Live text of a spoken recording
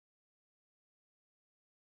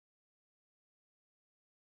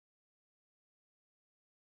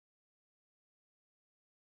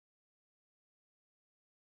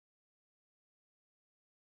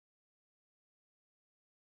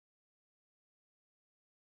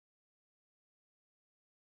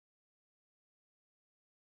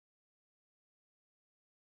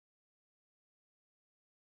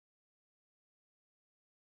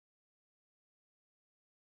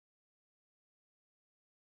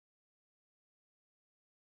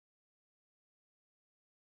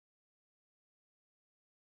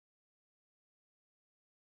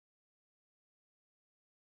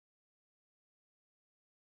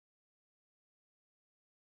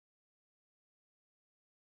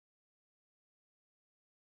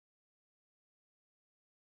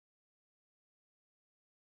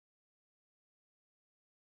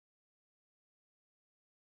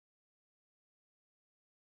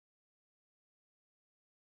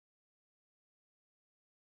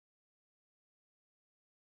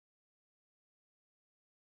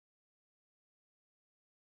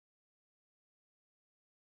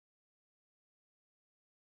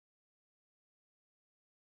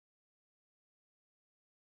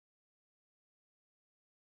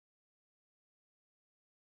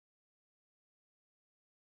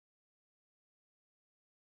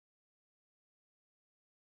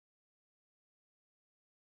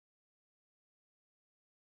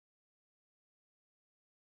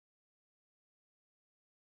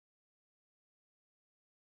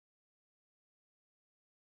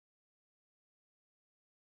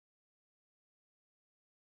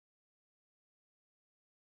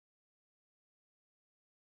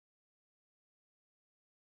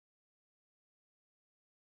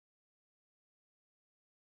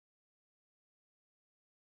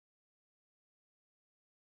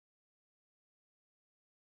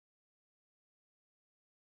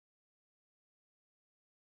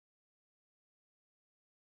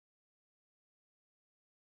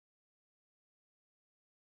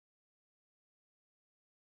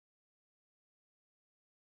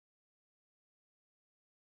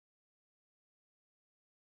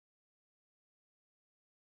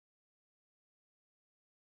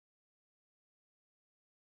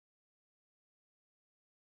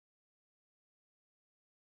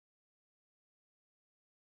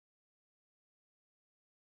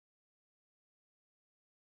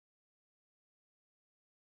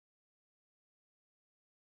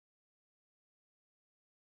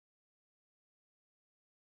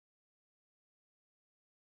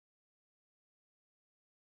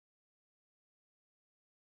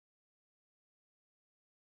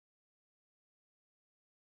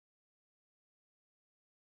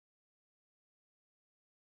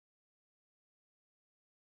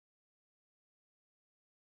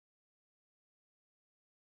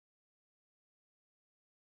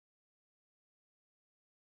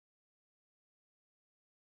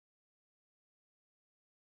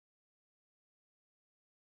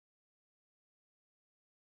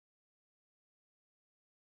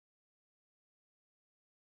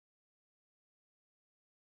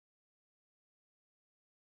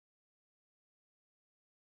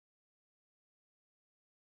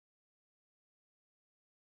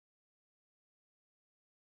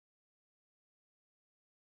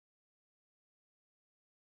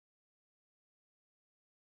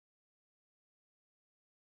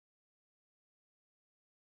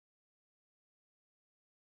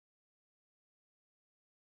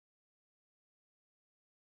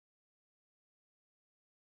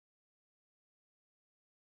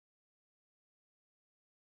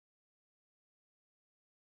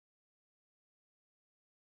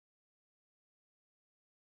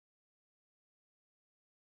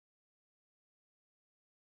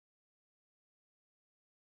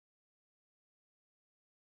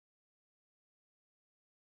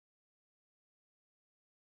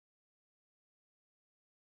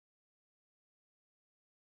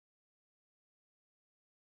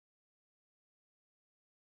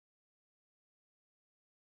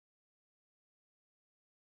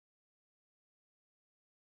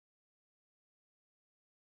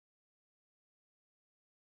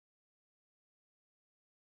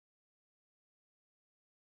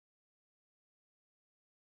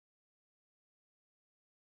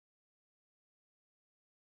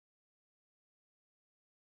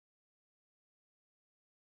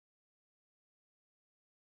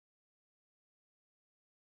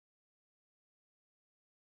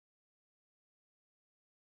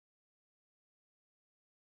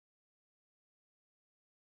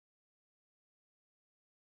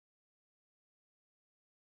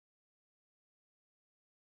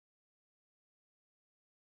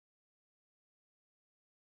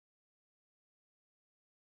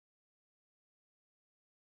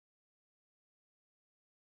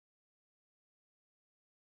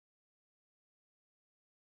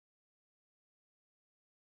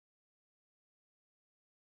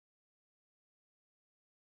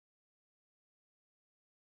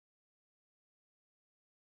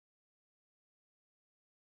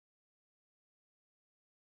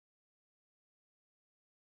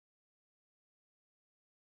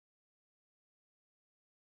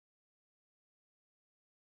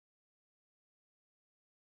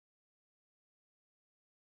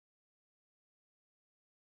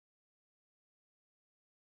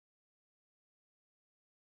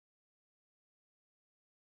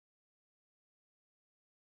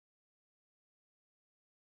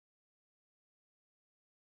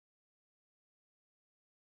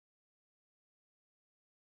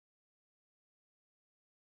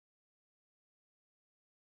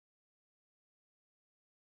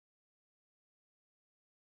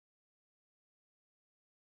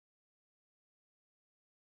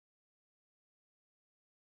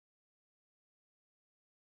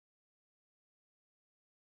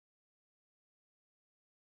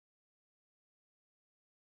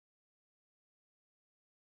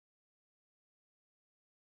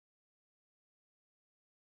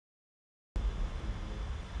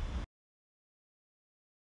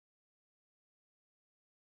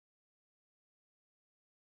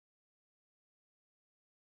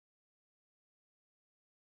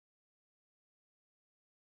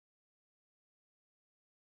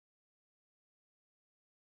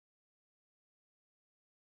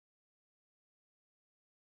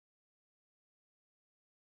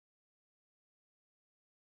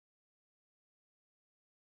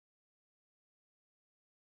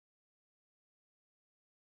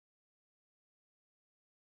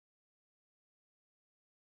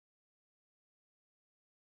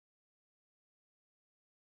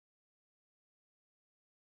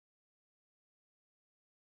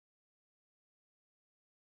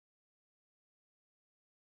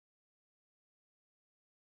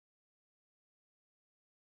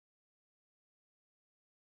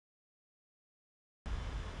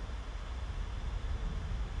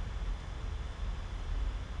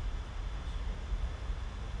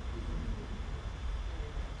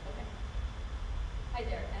Hi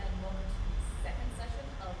there, and welcome to the second session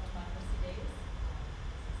of Democracy Days. This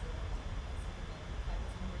is something that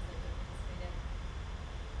faculty members like to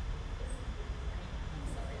participate in. I'm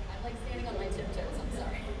sorry, I like standing on my tiptoes, I'm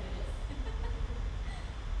sorry. All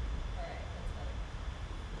right, that's better.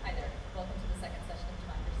 Hi there, welcome to the second session of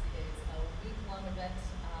Democracy Days, a week-long event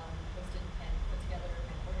hosted and put together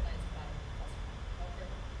and organized by Professor Walker.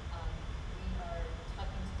 We are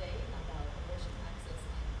talking today about abortion access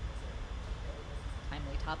in Missouri.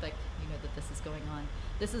 Timely topic. You know that this is going on.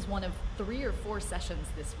 This is one of 3 or 4 sessions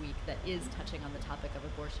this week that is touching on the topic of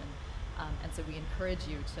abortion. And so we encourage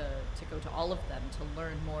you to go to all of them to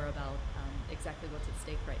learn more about exactly what's at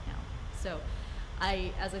stake right now. So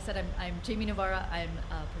as I said, I'm Jayme Novara. I'm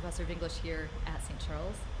a professor of English here at St.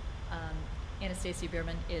 Charles. Anastasia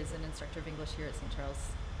Bierman is an instructor of English here at St.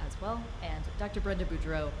 Charles as well. And Dr. Brenda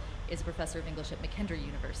Boudreau is a professor of English at McKendree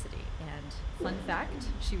University. And fun fact,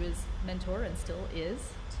 she was mentor and still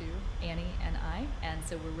is to Annie and I. And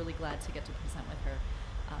so we're really glad to get to present with her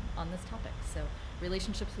on this topic. So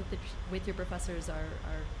relationships with your professors are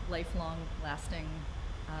lifelong, lasting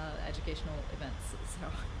educational events. So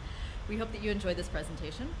we hope that you enjoy this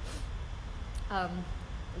presentation.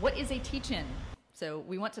 What is a teach-in? So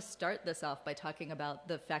we want to start this off by talking about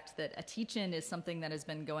the fact that a teach-in is something that has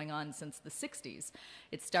been going on since the 60s.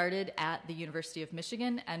 It started at the University of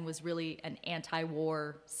Michigan and was really an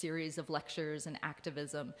anti-war series of lectures and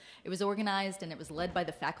activism. It was organized and it was led by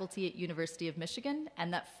the faculty at University of Michigan,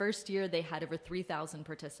 and that first year they had over 3,000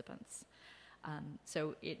 participants.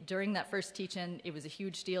 So during that first teach-in, it was a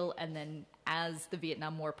huge deal, and then as the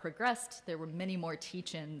Vietnam War progressed, there were many more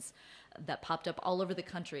teach-ins that popped up all over the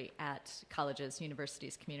country at colleges,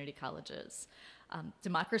 universities, community colleges.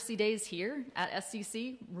 Democracy Days here at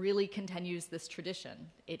SCC really continues this tradition.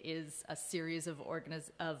 It is a series of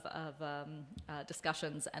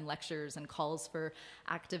discussions and lectures and calls for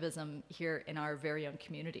activism here in our very own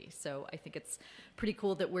community. So I think it's pretty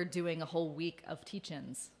cool that we're doing a whole week of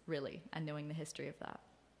teach-ins, really, and knowing the history of that.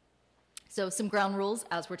 So some ground rules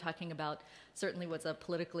as we're talking about certainly what's a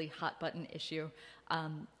politically hot-button issue.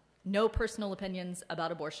 No personal opinions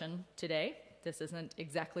about abortion today. This isn't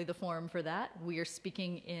exactly the forum for that. We are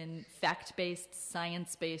speaking in fact-based,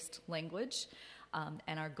 science-based language,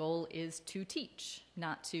 and our goal is to teach,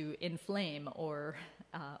 not to inflame or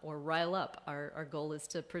rile up. Our goal is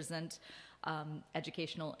to present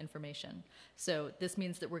educational information. So this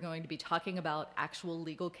means that we're going to be talking about actual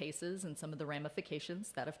legal cases and some of the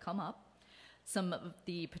ramifications that have come up, some of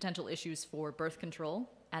the potential issues for birth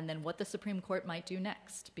control, and then what the Supreme Court might do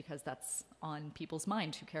next, because that's on people's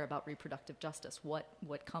mind who care about reproductive justice, what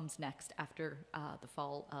comes next after the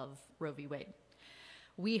fall of Roe v. Wade.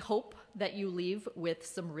 We hope that you leave with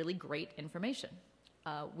some really great information.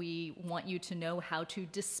 We want you to know how to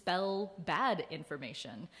dispel bad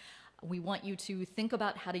information. We want you to think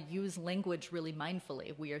about how to use language really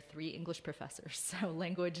mindfully. We are 3 English professors, so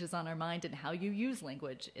language is on our mind, and how you use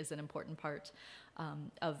language is an important part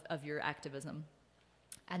of your activism.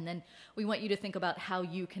 And then we want you to think about how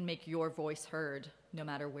you can make your voice heard no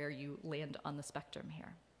matter where you land on the spectrum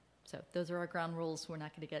here. So those are our ground rules. We're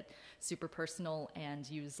not going to get super personal and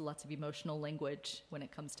use lots of emotional language when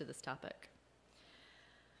it comes to this topic.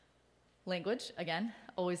 Language, again,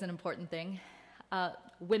 always an important thing.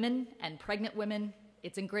 Women and pregnant women,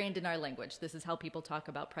 it's ingrained in our language. This is how people talk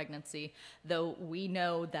about pregnancy, though we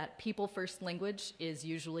know that people-first language is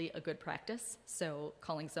usually a good practice. So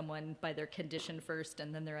calling someone by their condition first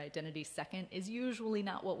and then their identity second is usually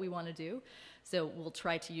not what we want to do. So we'll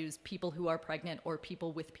try to use people who are pregnant or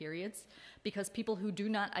people with periods, because people who do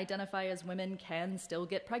not identify as women can still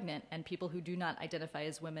get pregnant, and people who do not identify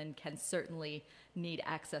as women can certainly need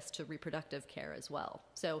access to reproductive care as well.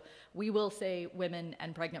 So we will say women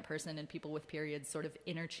and pregnant person and people with periods sort of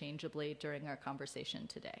interchangeably during our conversation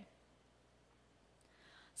today.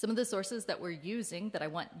 Some of the sources that we're using that I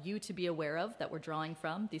want you to be aware of, that we're drawing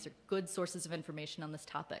from, these are good sources of information on this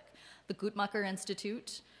topic. The Guttmacher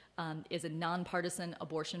Institute is a nonpartisan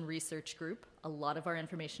abortion research group. A lot of our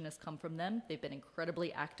information has come from them. They've been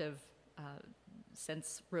incredibly active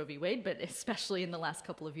since Roe v. Wade, but especially in the last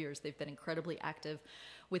couple of years, they've been incredibly active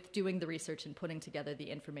with doing the research and putting together the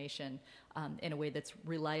information in a way that's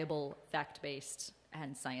reliable, fact-based,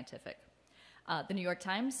 and scientific. The New York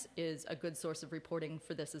Times is a good source of reporting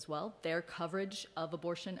for this as well. Their coverage of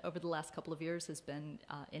abortion over the last couple of years has been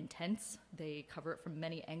intense. They cover it from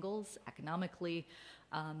many angles, economically,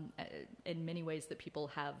 in many ways that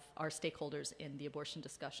people are stakeholders in the abortion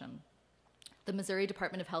discussion. The Missouri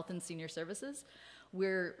Department of Health and Senior Services,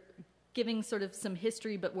 we're giving sort of some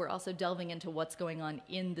history, but we're also delving into what's going on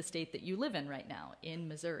in the state that you live in right now, in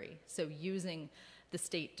Missouri. So using the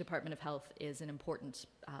State Department of Health is an important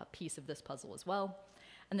piece of this puzzle as well.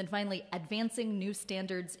 And then finally, advancing new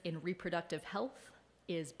standards in reproductive health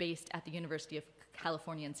is based at the University of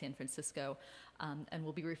California in San Francisco, and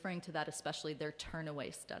we'll be referring to that, especially their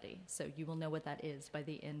Turnaway study. So you will know what that is by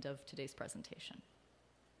the end of today's presentation.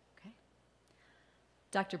 Okay.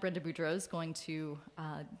 Dr. Brenda Boudreau is going to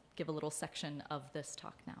give a little section of this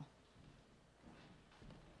talk now.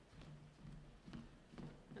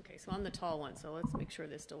 Okay, so I'm the tall one, so let's make sure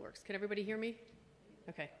this still works. Can everybody hear me?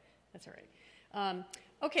 Okay, that's all right.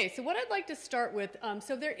 Okay, so what I'd like to start with,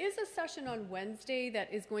 so there is a session on Wednesday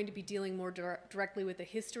that is going to be dealing more directly with the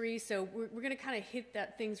history, so we're going to kind of hit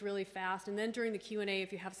that things really fast, and then during the Q&A,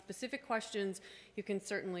 if you have specific questions, you can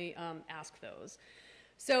certainly ask those.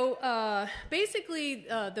 So basically,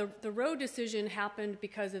 the Roe decision happened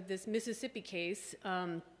because of this Mississippi case,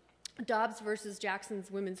 Dobbs versus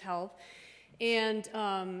Jackson's Women's Health. And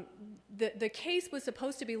the case was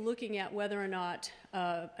supposed to be looking at whether or not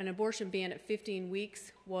an abortion ban at 15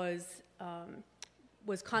 weeks was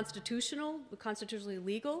constitutionally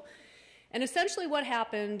legal. And essentially what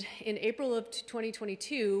happened in April of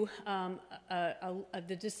 2022,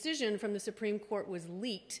 the decision from the Supreme Court was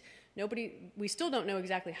leaked. We still don't know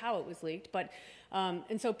exactly how it was leaked, but,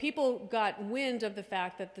 and so people got wind of the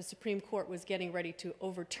fact that the Supreme Court was getting ready to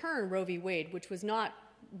overturn Roe v. Wade, which was not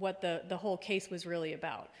what the whole case was really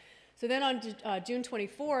about. So then on June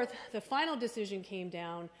 24th, the final decision came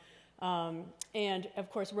down, and of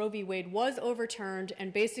course Roe v. Wade was overturned,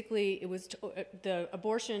 and basically it was the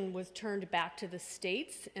abortion was turned back to the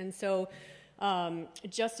states. And so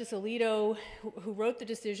Justice Alito, who wrote the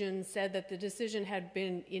decision, said that the decision had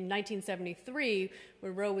been in 1973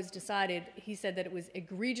 when Roe was decided. He said that it was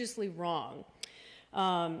egregiously wrong.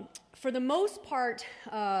 For the most part,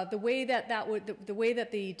 the way that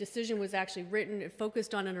the decision was actually written, it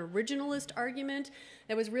focused on an originalist argument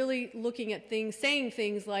that was really looking at things, saying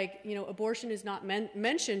things like, you know, abortion is not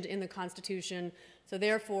mentioned in the Constitution, so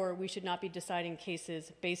therefore we should not be deciding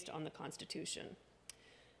cases based on the Constitution.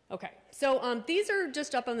 Okay, so these are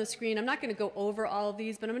just up on the screen. I'm not going to go over all of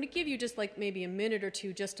these, but I'm going to give you just like maybe a minute or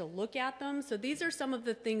two just to look at them. So these are some of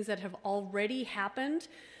the things that have already happened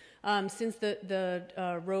since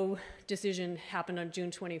the Roe decision happened on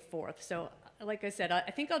June 24th. So like I said, I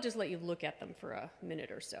think I'll just let you look at them for a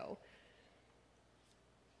minute or so.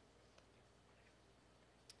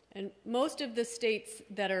 And most of the states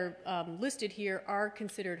that are listed here are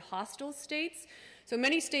considered hostile states. So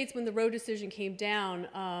many states, when the Roe decision came down,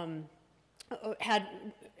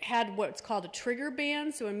 had what's called a trigger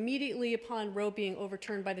ban. So immediately upon Roe being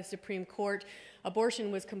overturned by the Supreme Court,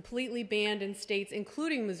 abortion was completely banned in states,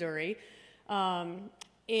 including Missouri. And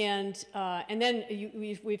then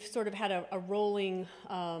we've sort of had a rolling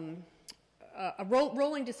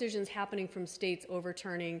decisions happening from states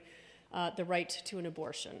overturning the right to an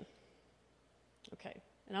abortion. Okay.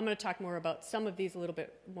 And I'm going to talk more about some of these a little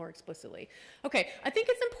bit more explicitly. Okay, I think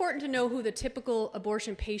it's important to know who the typical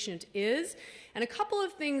abortion patient is. And a couple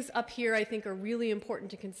of things up here I think are really important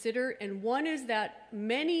to consider. And one is that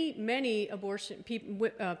many abortion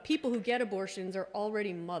people who get abortions are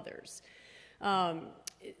already mothers.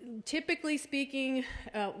 Typically speaking,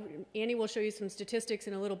 Annie will show you some statistics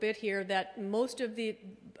in a little bit here, that most of the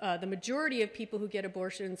majority of people who get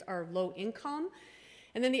abortions are low income.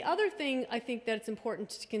 And then the other thing I think that it's important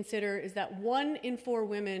to consider is that 1 in 4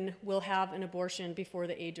 women will have an abortion before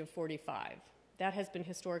the age of 45. That has been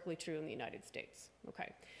historically true in the United States.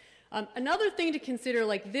 Okay. Another thing to consider,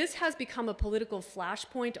 like this has become a political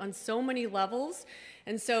flashpoint on so many levels.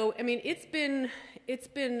 And so, I mean, it's been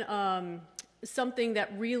something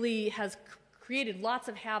that really has created lots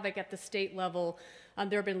of havoc at the state level.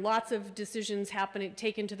 There have been lots of decisions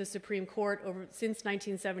taken to the Supreme Court since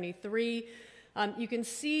 1973. You can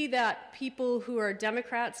see that people who are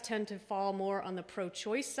Democrats tend to fall more on the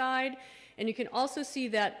pro-choice side, and you can also see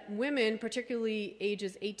that women, particularly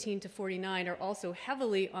ages 18 to 49, are also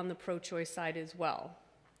heavily on the pro-choice side as well.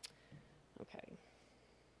 Okay.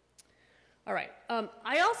 All right.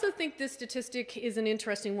 I also think this statistic is an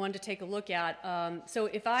interesting one to take a look at. So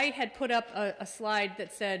if I had put up a slide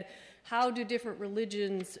that said, how do different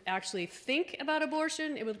religions actually think about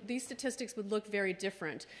abortion, these statistics would look very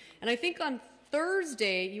different. And I think on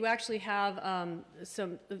Thursday, you actually have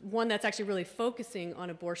one that's actually really focusing on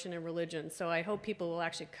abortion and religion. So I hope people will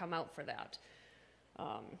actually come out for that.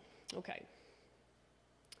 Okay.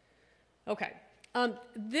 Okay.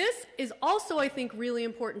 This is also, I think, really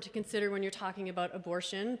important to consider when you're talking about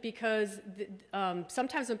abortion, because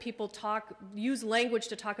sometimes when people use language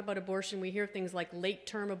to talk about abortion, we hear things like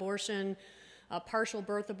late-term abortion, partial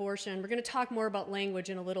birth abortion. We're going to talk more about language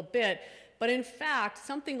in a little bit. But in fact,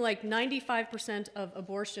 something like 95% of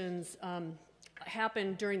abortions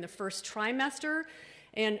happen during the first trimester,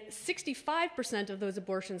 and 65% of those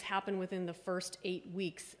abortions happen within the first 8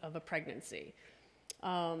 weeks of a pregnancy.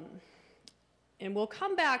 And we'll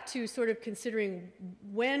come back to sort of considering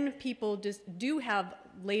when people do have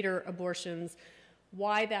later abortions,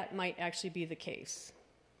 why that might actually be the case.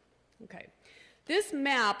 Okay. This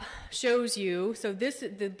map shows you, so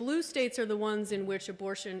the blue states are the ones in which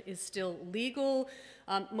abortion is still legal.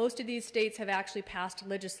 Most of these states have actually passed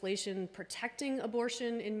legislation protecting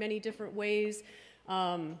abortion in many different ways.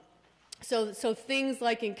 So things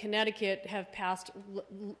like in Connecticut have passed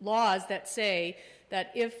laws that say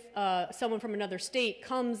that if someone from another state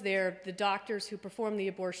comes there, the doctors who perform the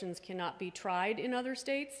abortions cannot be tried in other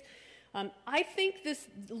states. I think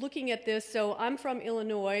looking at this, so I'm from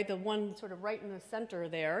Illinois, the one sort of right in the center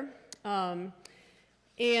there, and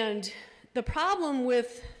the problem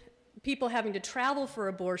with people having to travel for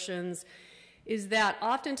abortions is that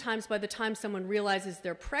oftentimes by the time someone realizes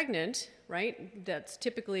they're pregnant, right, that's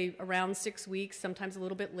typically around 6 weeks, sometimes a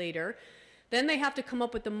little bit later, then they have to come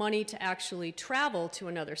up with the money to actually travel to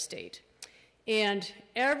another state. And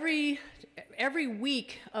every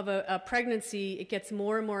week of a pregnancy, it gets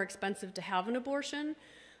more and more expensive to have an abortion.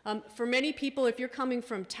 For many people, if you're coming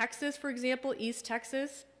from Texas, for example, East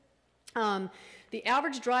Texas, the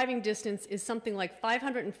average driving distance is something like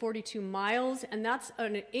 542 miles, and that's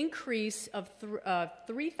an increase of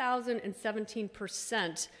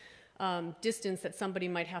 3,017% distance that somebody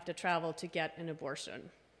might have to travel to get an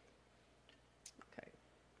abortion.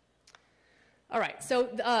 All right, so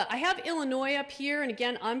I have Illinois up here, and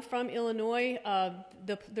again, I'm from Illinois.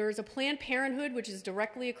 There's a Planned Parenthood, which is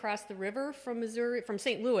directly across the river from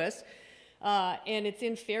St. Louis, and it's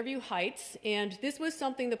in Fairview Heights. And this was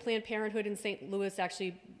something the Planned Parenthood in St. Louis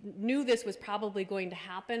actually knew this was probably going to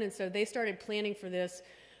happen, and so they started planning for this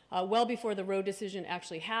well before the Roe decision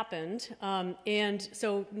actually happened. And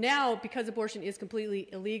so now, because abortion is completely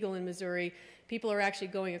illegal in Missouri, people are actually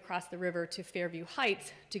going across the river to Fairview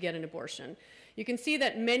Heights to get an abortion. You can see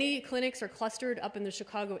that many clinics are clustered up in the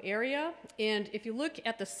Chicago area, and if you look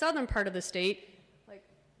at the southern part of the state, like,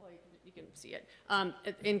 well, you can see it,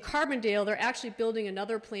 in Carbondale, they're actually building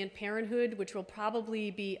another Planned Parenthood, which will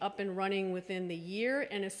probably be up and running within the year,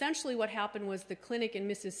 and essentially what happened was the clinic in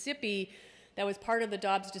Mississippi that was part of the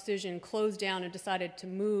Dobbs decision closed down and decided to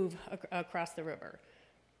move across the river.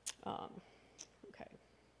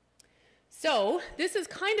 So this is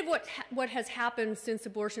kind of what has happened since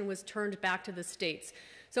abortion was turned back to the states.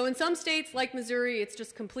 So in some states, like Missouri, it's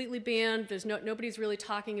just completely banned. There's nobody's really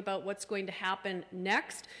talking about what's going to happen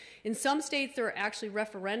next. In some states, there are actually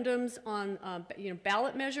referendums on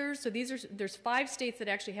ballot measures. So there's 5 states that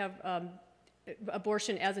actually have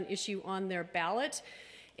abortion as an issue on their ballot.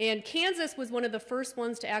 And Kansas was one of the first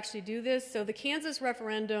ones to actually do this. So the Kansas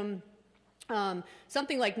referendum,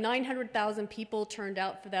 something like 900,000 people turned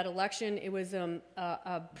out for that election. It was a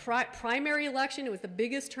primary election. It was the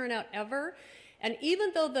biggest turnout ever. And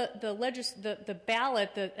even though the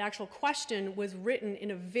ballot, the actual question, was written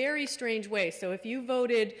in a very strange way. So if you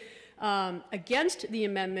voted against the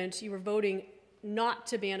amendment, you were voting not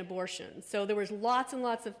to ban abortion. So there was lots and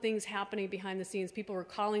lots of things happening behind the scenes. People were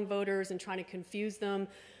calling voters and trying to confuse them.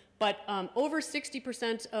 But over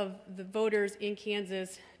 60% of the voters in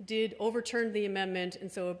Kansas did overturn the amendment,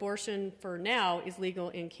 and so abortion for now is legal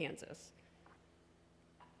in Kansas.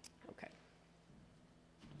 Okay.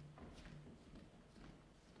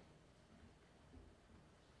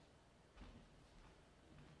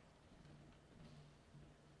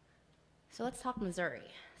 So let's talk Missouri.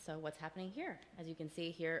 So what's happening here? As you can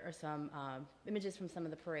see, here are some images from some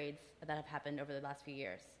of the parades that have happened over the last few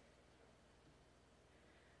years.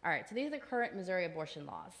 All right, so these are the current Missouri abortion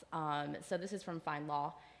laws. So this is from Fine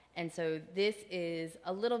Law. And so this is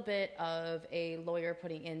a little bit of a lawyer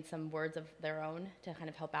putting in some words of their own to kind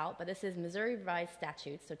of help out. But this is Missouri Revised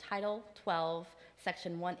Statutes, so Title 12,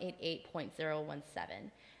 Section 188.017.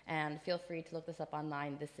 And feel free to look this up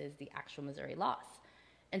online. This is the actual Missouri laws.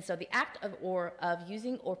 And so the act of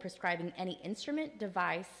using or prescribing any instrument,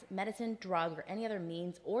 device, medicine, drug, or any other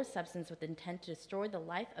means or substance with intent to destroy the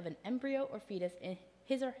life of an embryo or fetus in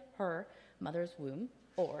his or her mother's womb,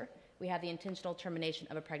 or we have the intentional termination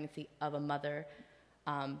of a pregnancy of a mother,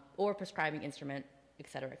 or prescribing instrument, et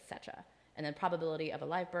cetera, and then probability of a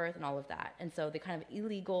live birth and all of that. And so the kind of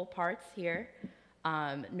illegal parts here,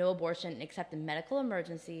 no abortion except in medical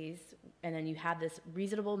emergencies, and then you have this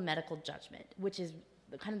reasonable medical judgment, which is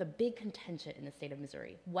kind of the big contention in the state of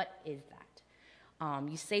Missouri. What is that?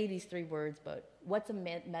 You say these 3 words, but what's a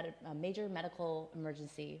major medical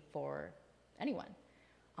emergency for anyone?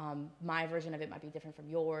 My version of it might be different from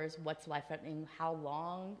yours. What's life-threatening? How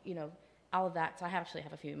long? You know, all of that. So I actually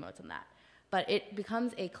have a few notes on that. But it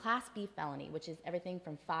becomes a Class B felony, which is everything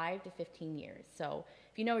from 5 to 15 years. So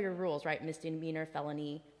if you know your rules, right, misdemeanor,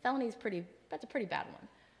 felony. Felony is that's a pretty bad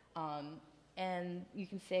one. And you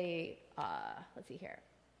can say, let's see here.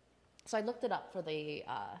 So I looked it up for the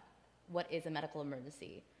what is a medical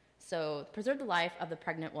emergency. So preserve the life of the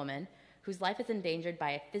pregnant woman whose life is endangered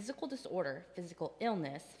by a physical disorder, physical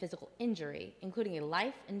illness, physical injury, including a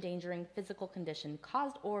life-endangering physical condition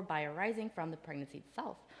caused or by arising from the pregnancy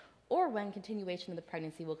itself, or when continuation of the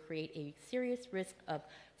pregnancy will create a serious risk of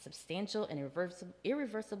substantial and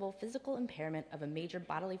irreversible physical impairment of a major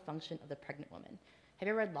bodily function of the pregnant woman. Have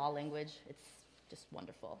you ever read law language? It's just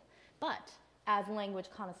wonderful. But as language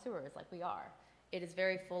connoisseurs like we are, it is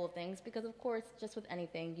very full of things because, of course, just with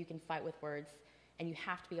anything, you can fight with words, and you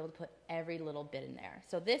have to be able to put every little bit in there.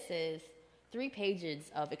 So this is 3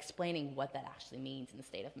 pages of explaining what that actually means in the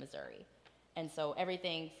state of Missouri. And so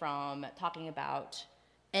everything from talking about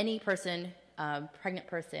any person, pregnant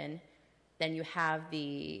person, then you have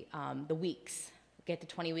the weeks, get to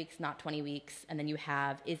 20 weeks, not 20 weeks, and then you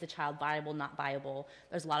have, is the child viable, not viable?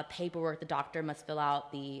 There's a lot of paperwork the doctor must fill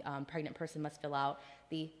out, the pregnant person must fill out,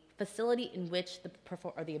 the facility in which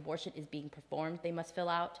the abortion is being performed, they must fill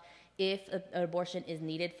out. If an abortion is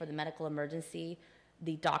needed for the medical emergency,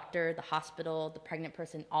 the doctor, the hospital, the pregnant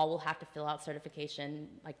person, all will have to fill out certification,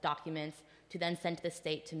 like documents, to then send to the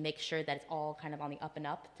state to make sure that it's all kind of on the up and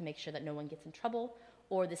up, to make sure that no one gets in trouble,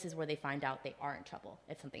 or this is where they find out they are in trouble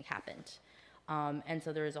if something happened. And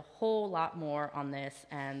so there is a whole lot more on this,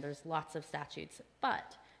 and there's lots of statutes.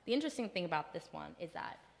 But the interesting thing about this one is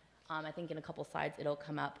that I think in a couple slides it'll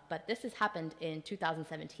come up, but this has happened in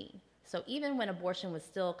 2017. So even when abortion was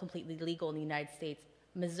still completely legal in the United States,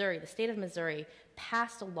 Missouri, the state of Missouri,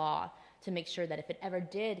 passed a law to make sure that if it ever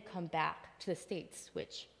did come back to the states,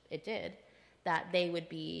 which it did, that they would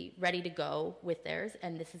be ready to go with theirs,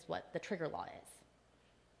 and this is what the trigger law is.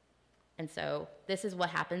 And so this is what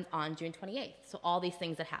happened on June 28th. So all these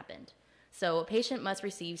things that happened. So a patient must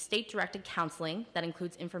receive state-directed counseling that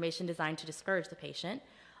includes information designed to discourage the patient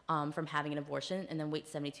from having an abortion, and then wait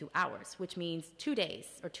 72 hours, which means 2 days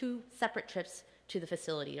or 2 separate trips to the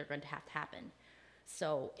facility are going to have to happen.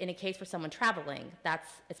 So in a case for someone traveling, that's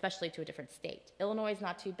especially to a different state. Illinois is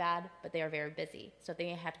not too bad, but they are very busy. So they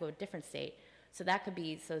have to go to a different state. So that could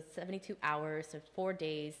be 72 hours, so 4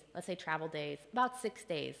 days, let's say travel days, about 6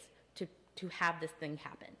 days to have this thing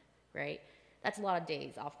happen, right? That's a lot of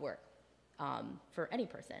days off work for any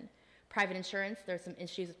person. Private insurance, there's some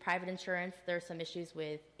issues with private insurance. There's some issues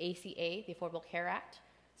with ACA, the Affordable Care Act.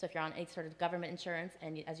 So if you're on any sort of government insurance,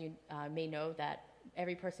 and as you may know that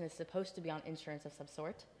every person is supposed to be on insurance of some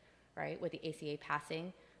sort, right, with the ACA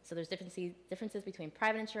passing. So there's differences between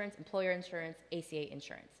private insurance, employer insurance, ACA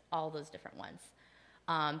insurance, all those different ones.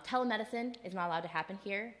 Telemedicine is not allowed to happen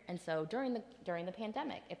here, and so during the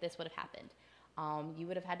pandemic, if this would have happened, you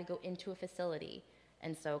would have had to go into a facility,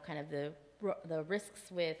 and so kind of the risks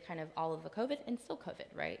with kind of all of the COVID and still COVID,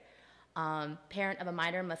 right? Parent of a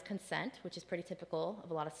minor must consent, which is pretty typical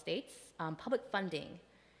of a lot of states. Public funding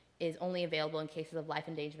is only available in cases of life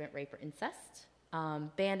endangerment, rape, or incest.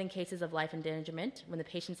 Banned in cases of life endangerment when the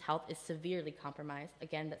patient's health is severely compromised.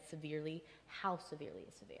 Again, that's severely, how severely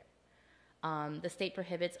is severe. The state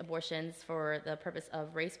prohibits abortions for the purpose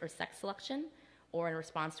of race or sex selection or in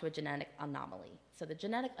response to a genetic anomaly. So the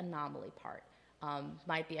genetic anomaly part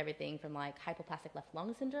might be everything from like hypoplastic left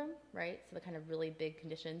lung syndrome, right? So the kind of really big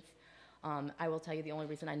conditions. I will tell you the only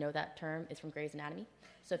reason I know that term is from Grey's Anatomy.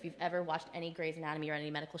 So if you've ever watched any Grey's Anatomy or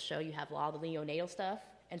any medical show, you have all the neonatal stuff.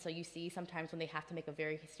 And so you see sometimes when they have to make a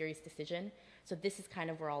very serious decision. So this is kind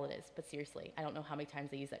of where all it is. But seriously, I don't know how many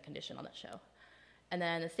times they use that condition on that show. And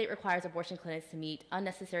then the state requires abortion clinics to meet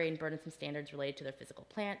unnecessary and burdensome standards related to their physical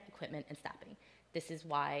plant, equipment, and staffing. This is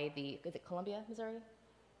why is it Columbia, Missouri?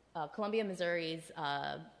 Columbia, Missouri's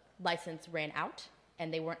license ran out,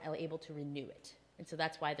 and they weren't able to renew it. And so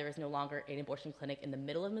that's why there is no longer an abortion clinic in the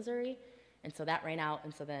middle of Missouri. And so that ran out,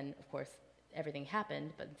 and so then, of course, everything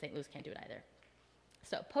happened, but St. Louis can't do it either.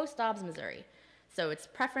 So post-Dobbs, Missouri. So its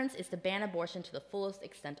preference is to ban abortion to the fullest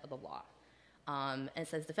extent of the law. And it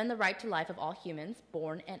says, defend the right to life of all humans,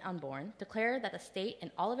 born and unborn, declare that the state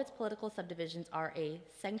and all of its political subdivisions are a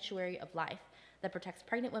sanctuary of life that protects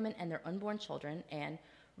pregnant women and their unborn children, and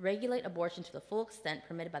regulate abortion to the full extent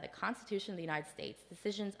permitted by the Constitution of the United States,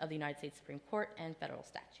 decisions of the United States Supreme Court, and federal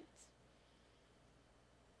statutes.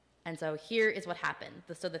 And so here is what happened.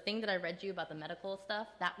 So the thing that I read you about the medical stuff,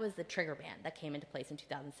 that was the trigger ban that came into place in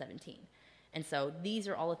 2017. And so these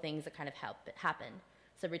are all the things that kind of happen.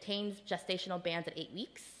 So retains gestational bans at 8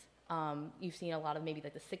 weeks. You've seen a lot of maybe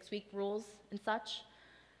like the 6-week rules and such.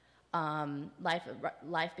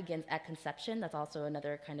 Life begins at conception. That's also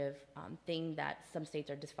another kind of thing that some states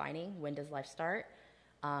are defining. When does life start?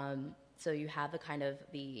 So you have the kind of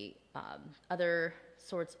the other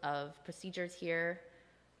sorts of procedures here.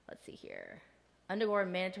 Let's see here. Undergo a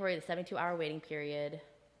mandatory 72-hour waiting period.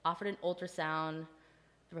 Offered an ultrasound.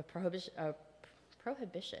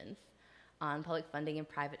 Prohibitions on public funding and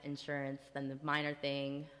private insurance. Then the minor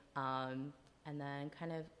thing. And then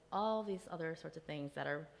kind of all these other sorts of things that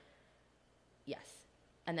are, yes.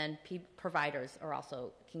 And then providers are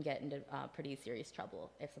also can get into pretty serious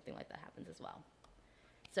trouble if something like that happens as well.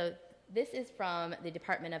 So this is from the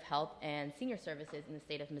Department of Health and Senior Services in the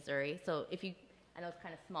state of Missouri. So if you, I know it's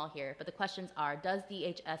kind of small here, but the questions are, does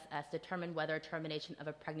DHSS determine whether termination of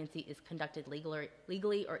a pregnancy is conducted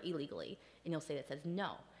legally or illegally? And you'll say that says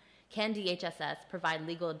no. Can DHSS provide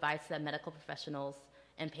legal advice so that medical professionals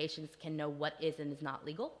and patients can know what is and is not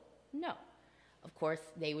legal? No. Of course,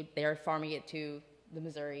 they're farming it to the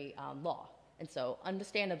Missouri law. And so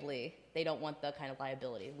understandably, they don't want the kind of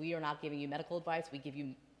liability. We are not giving you medical advice, we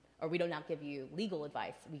do not give you legal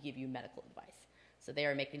advice, we give you medical advice. So they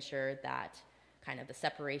are making sure that kind of the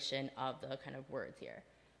separation of the kind of words here.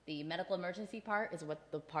 The medical emergency part is what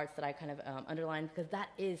the parts that I kind of underlined, because that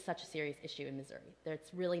is such a serious issue in Missouri.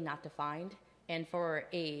 It's really not defined. And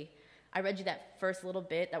I read you that first little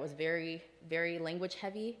bit that was very, very language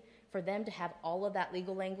heavy. For them to have all of that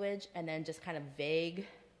legal language and then just kind of vague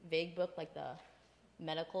book like the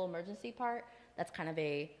medical emergency part, that's kind of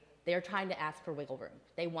they're trying to ask for wiggle room.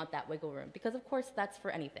 They want that wiggle room because of course that's for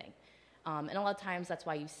anything. And a lot of times that's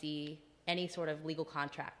why you see any sort of legal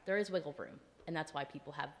contract, there is wiggle room. And that's why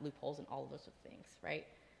people have loopholes and all of those things, right?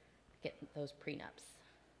 Get those prenups.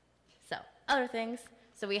 So other things.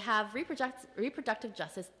 So we have reproductive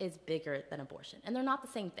justice is bigger than abortion, and they're not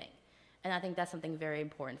the same thing. And I think that's something very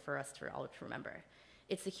important for us to all to remember.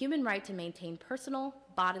 It's the human right to maintain personal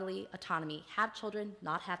bodily autonomy, have children,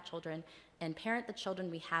 not have children, and parent the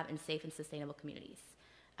children we have in safe and sustainable communities,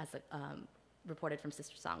 as reported from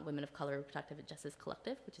Sister Song, Women of Color Reproductive Justice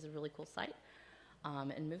Collective, which is a really cool site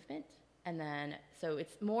and movement. And then, so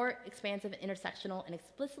it's more expansive and intersectional and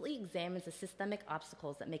explicitly examines the systemic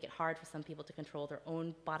obstacles that make it hard for some people to control their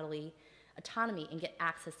own bodily autonomy and get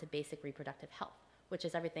access to basic reproductive health, which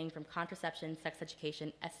is everything from contraception, sex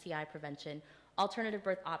education, STI prevention, alternative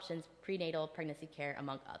birth options, prenatal pregnancy care,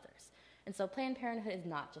 among others. And so Planned Parenthood is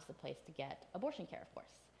not just a place to get abortion care, of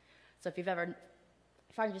course. So if you've ever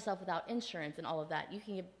found yourself without insurance and all of that, you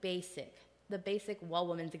can get the basic well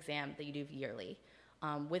woman's exam that you do yearly.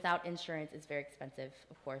 Without insurance is very expensive,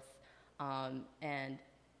 of course. And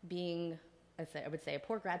being, I would say, a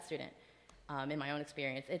poor grad student, in my own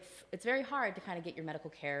experience, it's very hard to kind of get your medical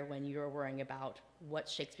care when you're worrying about what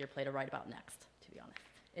Shakespeare play to write about next, to be honest.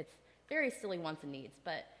 It's very silly wants and needs,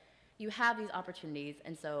 but you have these opportunities,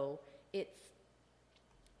 and so it's,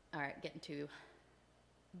 all right, getting to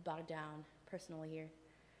bogged down personally here.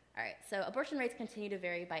 All right, so abortion rates continue to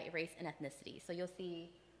vary by race and ethnicity. So you'll see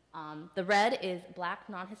the red is Black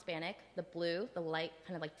non-Hispanic, the blue, the light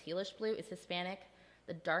kind of like tealish blue is Hispanic,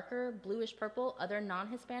 the darker bluish purple, other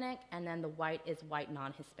non-Hispanic, and then the white is white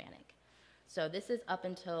non-Hispanic. So this is up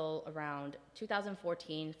until around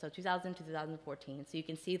 2014, so 2000 to 2014. So you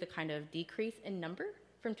can see the kind of decrease in number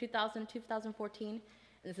from 2000 to 2014. And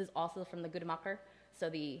this is also from the Guttemacher. So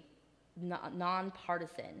the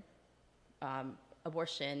nonpartisan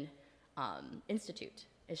abortion institute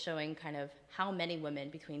is showing kind of how many women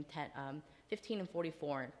between 15 and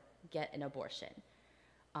 44 get an abortion.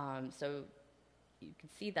 So you can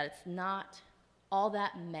see that it's not all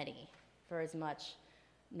that many for as much,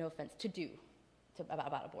 no offense,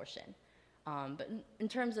 about abortion. But in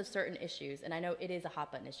terms of certain issues, and I know it is a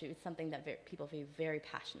hot button issue, it's something that people feel very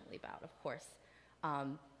passionately about, of course.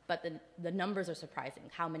 But the numbers are surprising,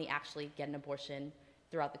 how many actually get an abortion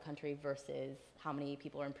throughout the country versus how many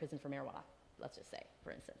people are in prison for marijuana, let's just say,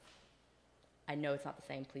 for instance. I know it's not the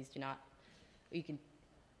same, please do not. You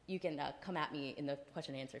can come at me in the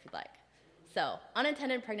question and answer if you'd like. So,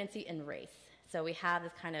 unintended pregnancy and race. So we have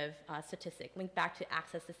this kind of statistic linked back to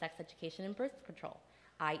access to sex education and birth control,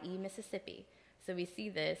 i.e. Mississippi. So we see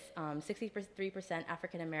this 63%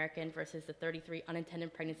 African American versus the 33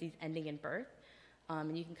 unintended pregnancies ending in birth.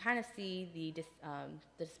 And you can kind of see the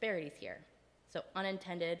disparities here. So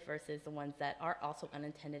unintended versus the ones that are also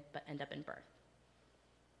unintended but end up in birth.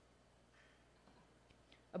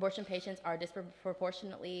 Abortion patients are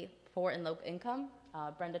disproportionately poor and low income.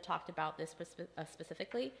 Brenda talked about this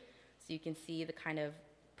specifically. So you can see the kind of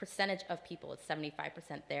percentage of people, it's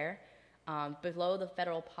 75% there, below the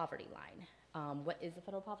federal poverty line. What is the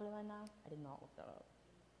federal poverty line now? I did not look that up.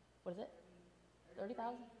 What is it?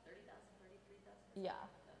 30,000? 33,000. Yeah.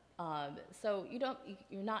 So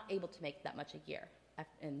you're not able to make that much a year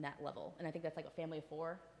in that level. And I think that's like a family of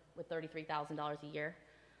 4 with $33,000 a year.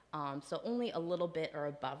 So only a little bit or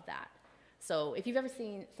above that. So if you've ever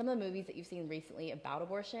seen some of the movies that you've seen recently about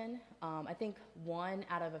abortion, I think one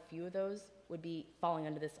out of a few of those would be falling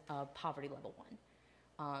under this poverty level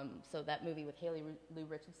one. So that movie with Haley Lou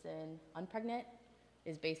Richardson, Unpregnant,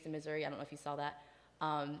 is based in Missouri. I don't know if you saw that.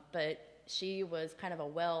 But she was kind of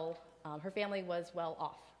her family was well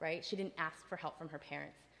off, right? She didn't ask for help from her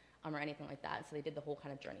parents or anything like that. So they did the whole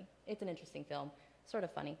kind of journey. It's an interesting film, sort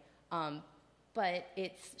of funny. But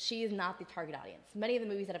she is not the target audience. Many of the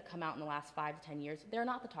movies that have come out in the last 5 to 10 years, they're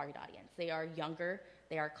not the target audience. They are younger,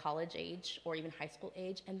 they are college age or even high school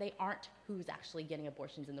age, and they aren't who's actually getting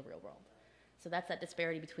abortions in the real world. So that's that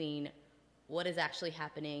disparity between what is actually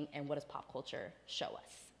happening and what does pop culture show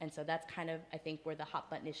us. And so that's kind of, I think, where the hot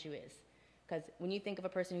button issue is. Because when you think of a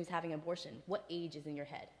person who's having an abortion, what age is in your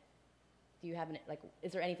head? Do you have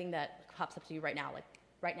is there anything that pops up to you right now? Like,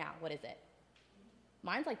 right now, what is it?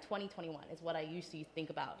 Mine's like 2021 is what I used to think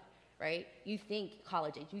about, right? You think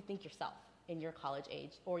college age, you think yourself in your college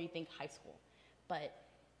age, or you think high school. But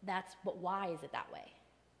why is it that way?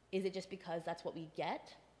 Is it just because that's what we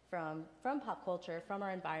get from pop culture, from our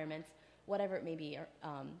environments, whatever it may be?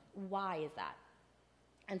 Why is that?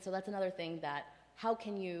 And so that's another thing that, how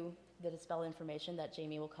can you, the dispel information that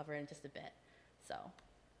Jayme will cover in just a bit. So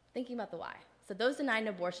thinking about the why. So those denied an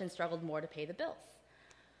abortion struggled more to pay the bills.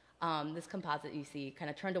 This composite you see kind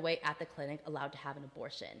of turned away at the clinic, allowed to have an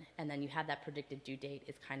abortion. And then you have that predicted due date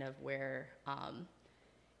is kind of where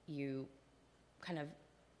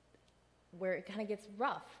where it kind of gets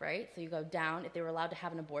rough, right? So you go down, if they were allowed to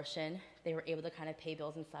have an abortion, they were able to kind of pay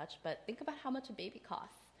bills and such, but think about how much a baby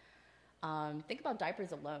costs. Think about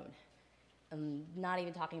diapers alone. I'm not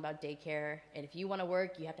even talking about daycare, and if you want to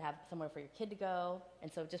work, you have to have somewhere for your kid to go,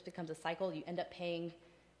 and so it just becomes a cycle. You end up paying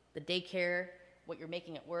the daycare what you're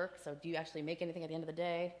making at work, so do you actually make anything at the end of the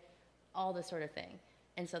day? All this sort of thing.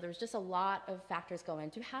 And so there's just a lot of factors go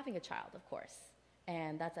into having a child, of course,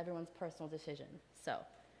 and that's everyone's personal decision. So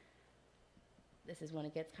this is when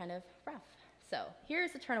it gets kind of rough. So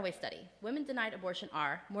here's the turnaway study. Women denied abortion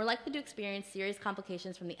are more likely to experience serious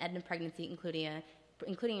complications from the end of pregnancy, including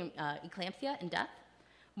eclampsia and death,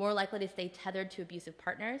 more likely to stay tethered to abusive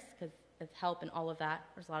partners, because of help and all of that.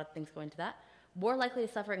 There's a lot of things going into that. More likely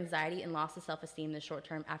to suffer anxiety and loss of self-esteem in the short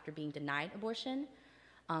term after being denied abortion.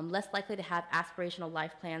 Less likely to have aspirational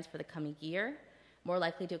life plans for the coming year. More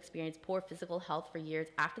likely to experience poor physical health for years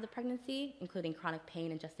after the pregnancy, including chronic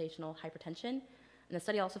pain and gestational hypertension. And the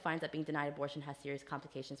study also finds that being denied abortion has serious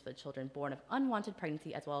complications for the children born of unwanted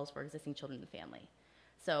pregnancy as well as for existing children in the family.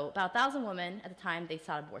 So about 1,000 women at the time they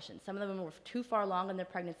sought abortion. Some of them were too far along in their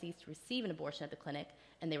pregnancies to receive an abortion at the clinic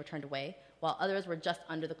and they were turned away, while others were just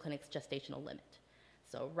under the clinic's gestational limit.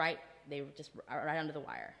 So they were just right under the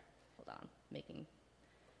wire. Hold on,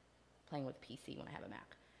 playing with PC when I have a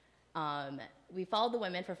Mac. We followed the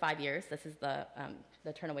women for 5 years. This is the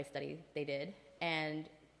turnaway study they did, and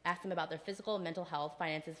asked them about their physical and mental health,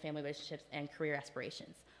 finances, family relationships, and career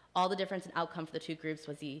aspirations. All the difference in outcome for the two groups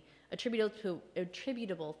was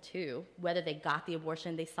attributable to whether they got the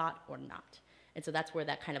abortion they sought or not. And so that's where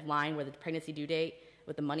that kind of line where the pregnancy due date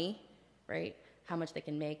with the money, right, how much they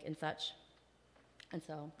can make and such. And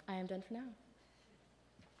so I am done for now.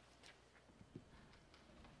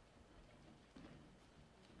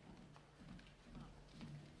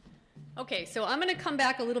 Okay, so I'm going to come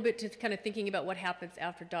back a little bit to kind of thinking about what happens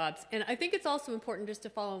after Dobbs. And I think it's also important just to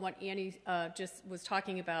follow on what Annie just was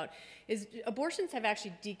talking about, is abortions have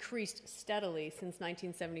actually decreased steadily since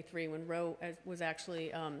 1973 when Roe was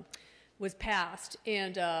actually was passed.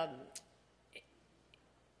 And I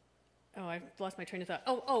lost my train of thought.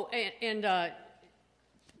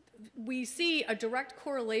 We see a direct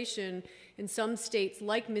correlation in some states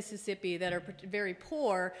like Mississippi that are very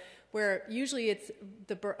poor, where usually it's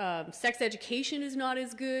the sex education is not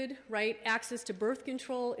as good, right? Access to birth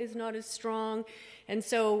control is not as strong. And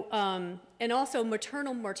so, and also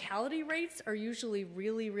maternal mortality rates are usually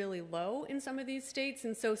really, really low in some of these states.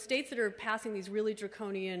 And so states that are passing these really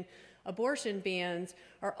draconian abortion bans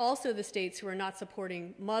are also the states who are not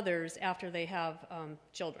supporting mothers after they have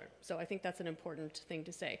children. So I think that's an important thing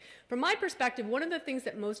to say. From my perspective, one of the things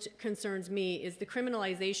that most concerns me is the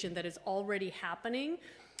criminalization that is already happening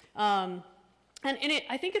And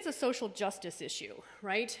I think it's a social justice issue,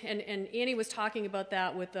 right? And Annie was talking about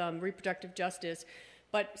that with reproductive justice.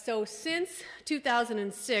 But so since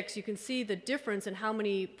 2006, you can see the difference in how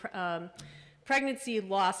many pregnancy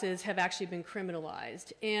losses have actually been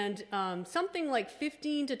criminalized. And something like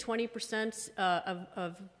 15 to 20%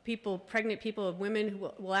 of people, pregnant people, of women who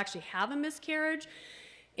will actually have a miscarriage.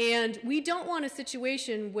 And we don't want a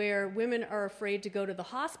situation where women are afraid to go to the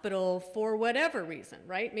hospital for whatever reason,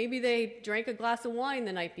 right? Maybe they drank a glass of wine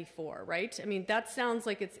the night before, right? I mean, that sounds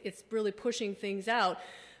like it's really pushing things out.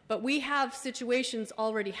 But we have situations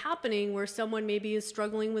already happening where someone maybe is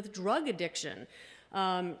struggling with drug addiction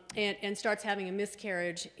and starts having a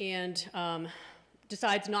miscarriage and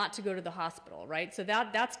decides not to go to the hospital, right? So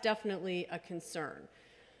that's definitely a concern.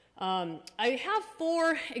 I have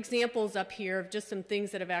 4 examples up here of just some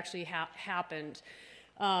things that have actually happened.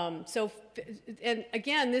 And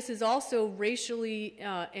again, this is also racially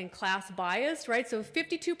and class biased, right? So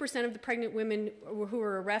 52% of the pregnant women who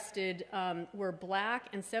were arrested were black,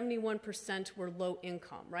 and 71% were low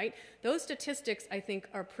income, right? Those statistics, I think,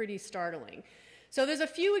 are pretty startling. So there's a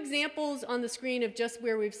few examples on the screen of just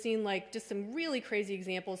where we've seen like just some really crazy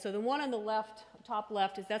examples. So the one on the left, top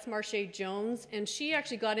left, that's Marsha Jones, and she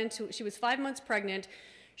actually she was 5 months pregnant.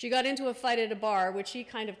 She got into a fight at a bar, which she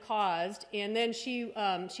kind of caused, and then she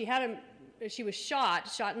was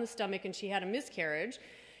shot in the stomach, and she had a miscarriage.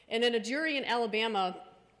 And then a jury in Alabama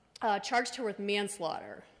charged her with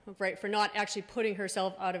manslaughter, right, for not actually putting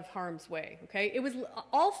herself out of harm's way. Okay, it was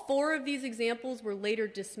all 4 of these examples were later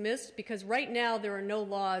dismissed because right now there are no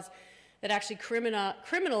laws that actually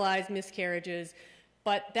criminalize miscarriages.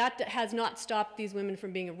 But that has not stopped these women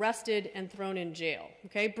from being arrested and thrown in jail.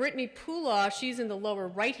 Okay, Brittany Pula, she's in the lower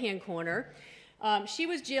right-hand corner. She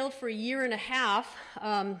was jailed for 1.5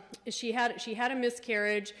 years. She had a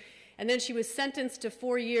miscarriage, and then she was sentenced to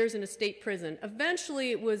 4 years in a state prison. Eventually,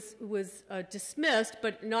 it was dismissed,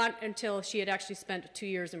 but not until she had actually spent 2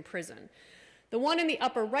 years in prison. The one in the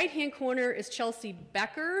upper right-hand corner is Chelsea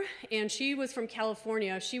Becker, and she was from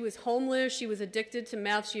California. She was homeless. She was addicted to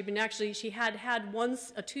meth. She had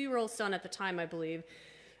a 2-year-old son at the time, I believe.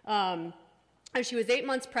 And she was 8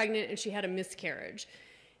 months pregnant, and she had a miscarriage.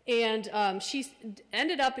 And she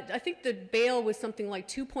ended up, I think the bail was something like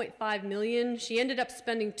 $2.5 million. She ended up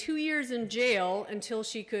spending 2 years in jail until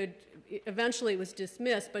eventually it was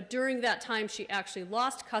dismissed. But during that time, she actually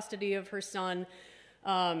lost custody of her son.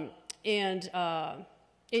 And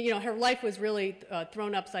her life was really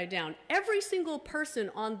thrown upside down. Every single person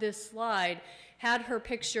on this slide had her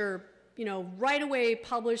picture, right away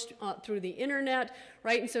published through the internet,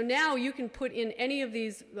 right? And so now you can put in any of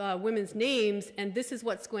these women's names, and this is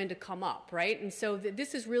what's going to come up, right? And so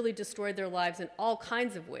this has really destroyed their lives in all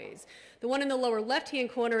kinds of ways. The one in the lower left-hand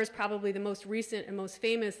corner is probably the most recent and most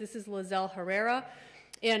famous. This is Lizelle Herrera.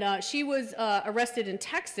 And she was arrested in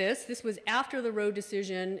Texas. This was after the Roe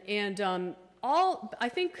decision. And I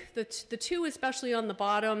think the 2, especially on the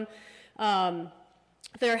bottom,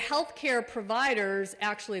 their healthcare providers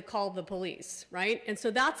actually called the police, right? And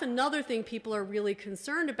so that's another thing people are really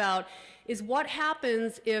concerned about is what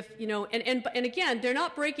happens if, and again, they're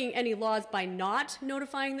not breaking any laws by not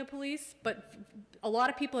notifying the police, but a lot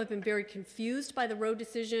of people have been very confused by the Roe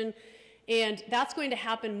decision. And that's going to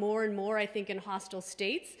happen more and more, I think, in hostile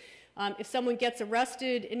states. If someone gets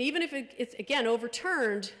arrested, and even if it's again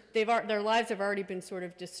overturned, their lives have already been sort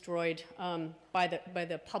of destroyed by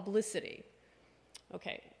the publicity.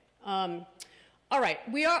 Okay. All right.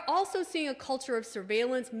 We are also seeing a culture of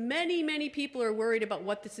surveillance. Many, many people are worried about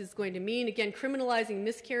what this is going to mean. Again, criminalizing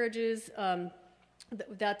miscarriages. I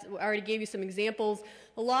already gave you some examples.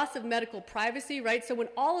 The loss of medical privacy, right? So when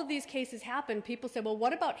all of these cases happen, people say, well,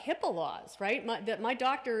 what about HIPAA laws, right? That my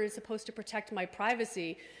doctor is supposed to protect my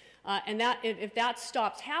privacy. And if that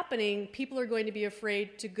stops happening, people are going to be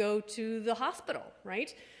afraid to go to the hospital,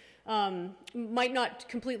 right? Might not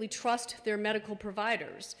completely trust their medical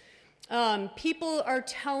providers. People are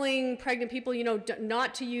telling pregnant people,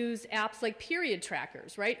 not to use apps like period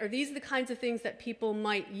trackers, right? Are these the kinds of things that people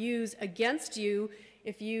might use against you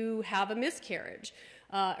if you have a miscarriage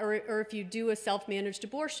or if you do a self-managed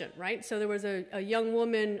abortion, right? So there was a young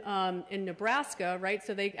woman in Nebraska, right?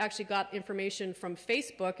 So they actually got information from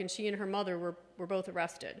Facebook, and she and her mother were both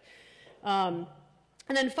arrested.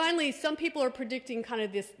 And then finally, some people are predicting kind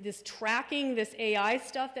of this tracking, this AI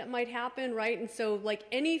stuff that might happen, right? And so like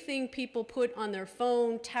anything people put on their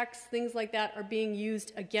phone, text, things like that are being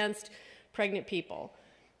used against pregnant people.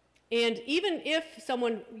 And even if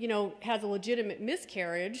someone, has a legitimate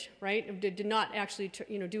miscarriage, right, did not actually,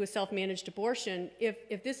 do a self-managed abortion,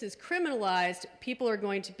 if this is criminalized, people are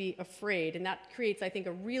going to be afraid, and that creates, I think,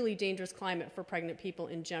 a really dangerous climate for pregnant people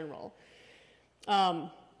in general.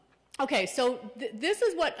 Okay, so this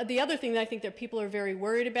is what the other thing that I think that people are very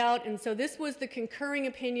worried about, and so this was the concurring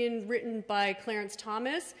opinion written by Clarence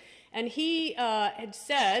Thomas, and he had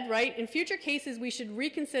said, right, in future cases we should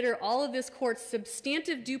reconsider all of this court's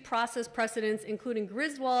substantive due process precedents, including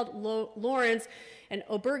Griswold, Lawrence, and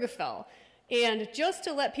Obergefell. And just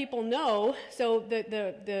to let people know, so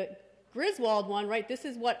the Griswold one, right, this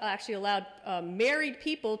is what actually allowed married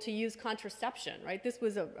people to use contraception, right? This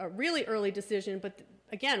was a really early decision, but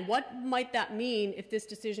again, what might that mean if this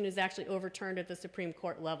decision is actually overturned at the Supreme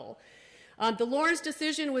Court level? The Lawrence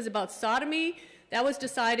decision was about sodomy. That was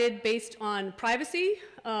decided based on privacy.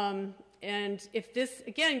 And if this,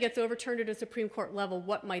 again, gets overturned at a Supreme Court level,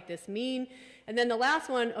 what might this mean? And then the last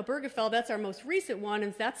one, Obergefell, that's our most recent one,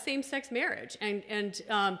 and that's same-sex marriage. And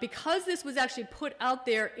because this was actually put out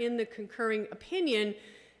there in the concurring opinion,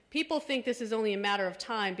 people think this is only a matter of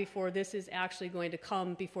time before this is actually going to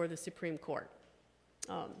come before the Supreme Court.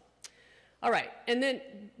 All right, and then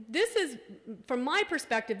this is, from my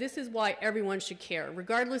perspective, this is why everyone should care,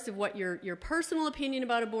 regardless of what your personal opinion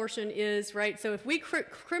about abortion is, right? So if we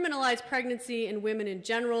criminalize pregnancy and women in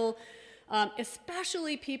general,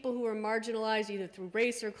 especially people who are marginalized either through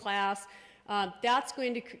race or class, that's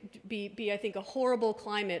going to be, I think, a horrible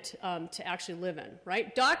climate to actually live in,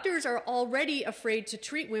 right? Doctors are already afraid to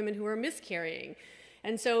treat women who are miscarrying.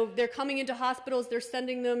 And so they're coming into hospitals, they're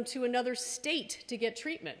sending them to another state to get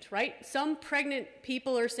treatment, right? Some pregnant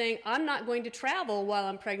people are saying, I'm not going to travel while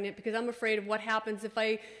I'm pregnant because I'm afraid of what happens if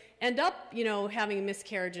I end up, having a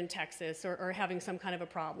miscarriage in Texas or having some kind of a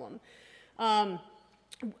problem.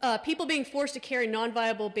 People being forced to carry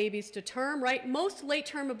non-viable babies to term, right? Most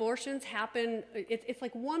late-term abortions happen, it's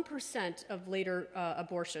like 1% of later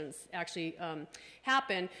abortions actually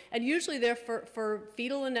happen, and usually they're for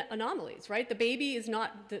fetal anomalies, right? The baby is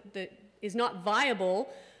not, is not viable,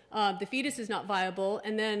 the fetus is not viable,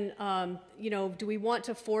 and then, do we want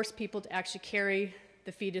to force people to actually carry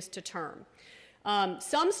the fetus to term?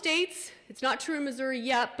 Some states, it's not true in Missouri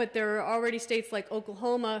yet, but there are already states like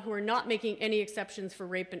Oklahoma who are not making any exceptions for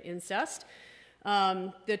rape and incest.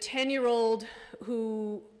 The 10-year-old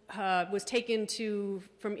who was taken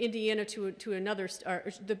from Indiana to another,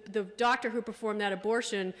 the doctor who performed that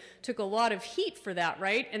abortion took a lot of heat for that,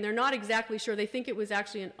 right? And they're not exactly sure. They think it was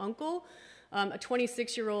actually an uncle, a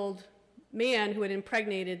 26-year-old man who had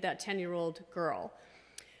impregnated that 10-year-old girl.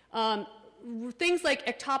 Things like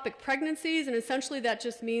ectopic pregnancies, and essentially that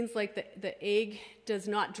just means like the egg does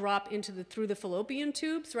not drop through the fallopian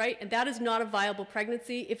tubes, right? And that is not a viable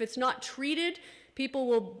pregnancy. If it's not treated, people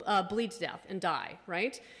will bleed to death and die,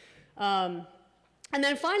 right? And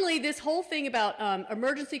then finally, this whole thing about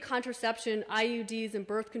emergency contraception, IUDs, and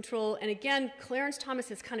birth control, and again, Clarence Thomas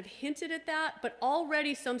has kind of hinted at that, but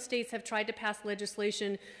already some states have tried to pass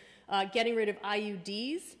legislation getting rid of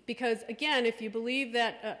IUDs, because again, if you believe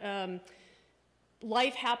that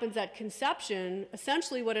life happens at conception,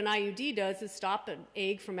 essentially what an IUD does is stop an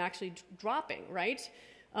egg from actually dropping, right?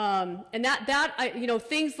 And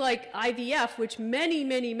things like IVF, which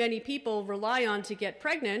many people rely on to get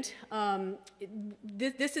pregnant,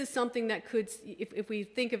 this is something that could, if we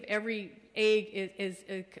think of every egg as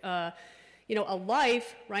a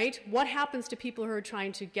life, right? What happens to people who are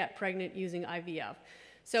trying to get pregnant using IVF?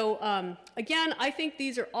 So again, I think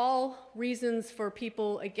these are all reasons for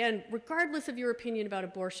people, again, regardless of your opinion about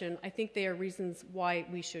abortion, I think they are reasons why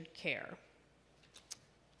we should care.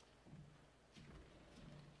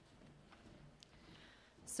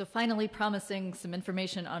 So finally, promising some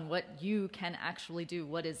information on what you can actually do,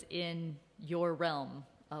 what is in your realm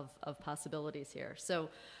of possibilities here. So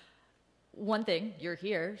one thing, you're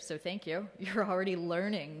here, so thank you. You're already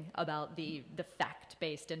learning about the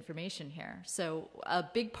fact-based information here. So a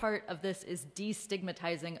big part of this is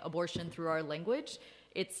destigmatizing abortion through our language.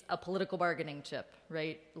 It's a political bargaining chip,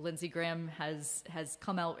 right? Lindsey Graham has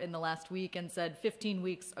come out in the last week and said 15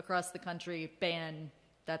 weeks across the country, ban,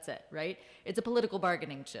 that's it, right? It's a political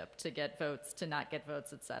bargaining chip to get votes, to not get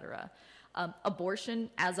votes, etc. Abortion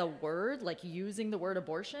as a word, like using the word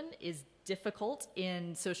abortion, is difficult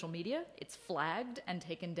in social media. It's flagged and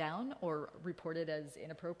taken down or reported as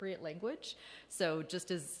inappropriate language. So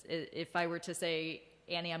just as if I were to say,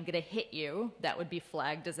 Annie, I'm going to hit you, that would be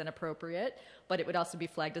flagged as inappropriate, but it would also be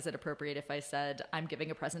flagged as inappropriate if I said, I'm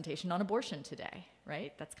giving a presentation on abortion today,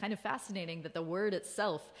 right? That's kind of fascinating that the word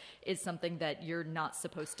itself is something that you're not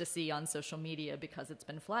supposed to see on social media because it's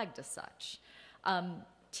been flagged as such.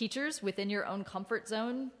 Teachers, within your own comfort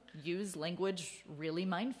zone, use language really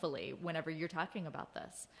mindfully whenever you're talking about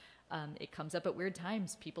this. It comes up at weird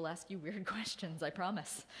times. People ask you weird questions, I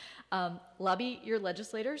promise. Lobby your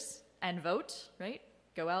legislators and vote, right?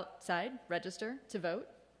 Go outside, register to vote,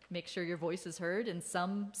 make sure your voice is heard in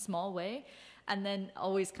some small way, and then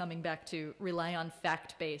always coming back to rely on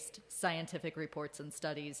fact-based scientific reports and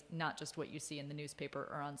studies, not just what you see in the newspaper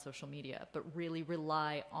or on social media, but really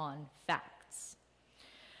rely on facts.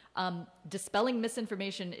 Dispelling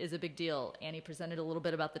misinformation is a big deal. Annie presented a little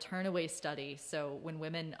bit about the turnaway study. So when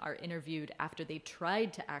women are interviewed after they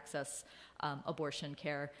tried to access abortion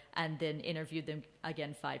care and then interviewed them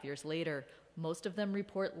again 5 years later, most of them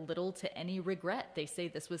report little to any regret. They say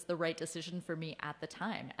this was the right decision for me at the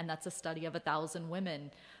time. And that's a study of 1,000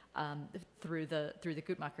 women through the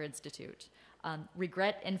Guttmacher Institute.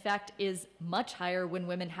 Regret, in fact, is much higher when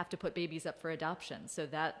women have to put babies up for adoption. So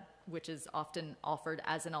that, which is often offered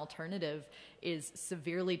as an alternative, is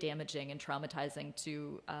severely damaging and traumatizing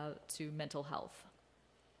to mental health.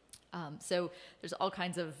 So there's all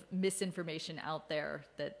kinds of misinformation out there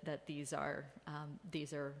that these are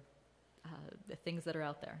the things that are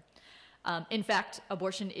out there. In fact,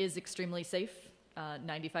 abortion is extremely safe.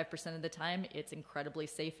 95% of the time, it's incredibly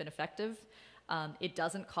safe and effective. It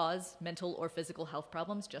doesn't cause mental or physical health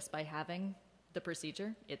problems just by having the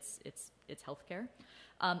procedure. It's healthcare.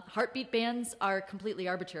 Heartbeat bans are completely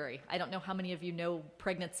arbitrary. I don't know how many of you know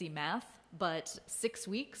pregnancy math, but 6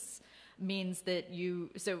 weeks means that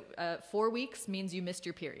 4 weeks means you missed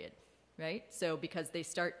your period, right? So because they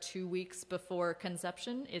start 2 weeks before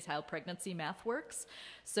conception is how pregnancy math works.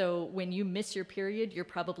 So when you miss your period, you're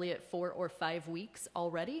probably at 4 or 5 weeks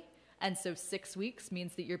already. And so 6 weeks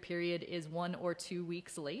means that your period is 1 or 2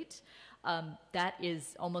 weeks late. That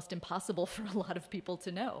is almost impossible for a lot of people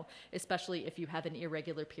to know, especially if you have an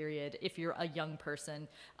irregular period, if you're a young person,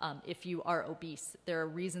 if you are obese. There are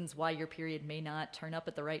reasons why your period may not turn up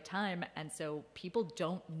at the right time, and so people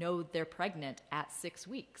don't know they're pregnant at 6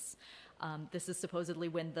 weeks. This is supposedly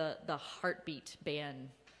when the heartbeat ban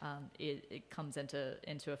it comes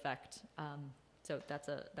into effect. So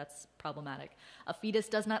that's problematic. A fetus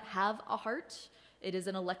does not have a heart. It is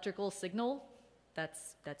an electrical signal.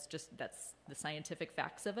 That's the scientific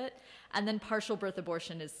facts of it. And then partial birth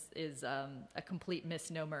abortion is a complete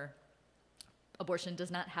misnomer. Abortion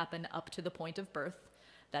does not happen up to the point of birth.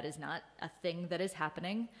 That is not a thing that is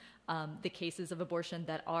happening. The cases of abortion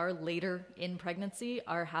that are later in pregnancy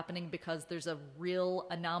are happening because there's a real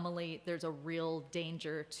anomaly, there's a real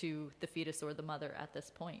danger to the fetus or the mother at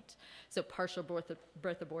this point. So partial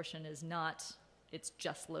birth abortion is not, it's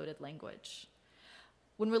just loaded language.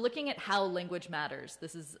 When we're looking at how language matters,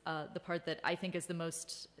 this is the part that I think is the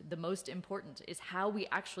most important, is how we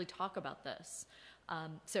actually talk about this.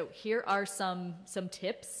 So here are some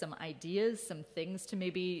tips, some ideas, some things to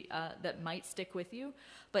maybe that might stick with you,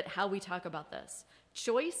 but how we talk about this.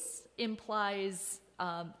 Choice implies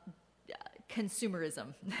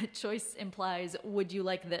consumerism. Choice implies, would you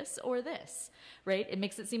like this or this, right? It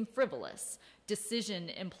makes it seem frivolous. Decision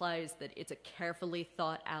implies that it's a carefully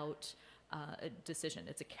thought out decision.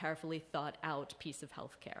 It's a carefully thought out piece of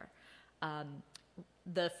healthcare.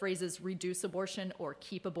 The phrases reduce abortion or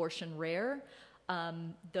keep abortion rare,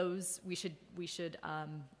 those we should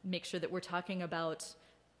make sure that we're talking about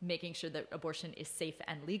making sure that abortion is safe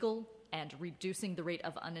and legal and reducing the rate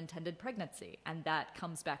of unintended pregnancy. And that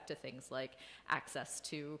comes back to things like access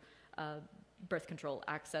to birth control,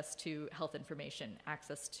 access to health information,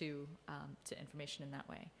 access to information in that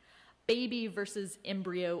way. Baby versus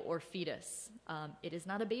embryo or fetus. It is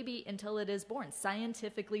not a baby until it is born.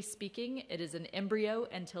 Scientifically speaking, it is an embryo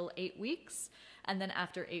until 8 weeks, and then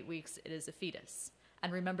after 8 weeks, it is a fetus.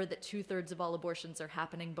 And remember that 2/3 of all abortions are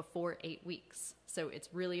happening before 8 weeks. So it's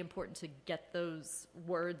really important to get those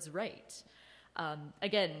words right.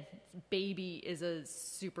 Again, baby is a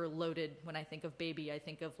super loaded, when I think of baby, I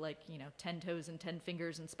think of 10 toes and 10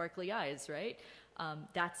 fingers and sparkly eyes, right?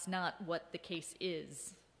 That's not what the case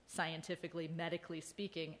is. Scientifically, medically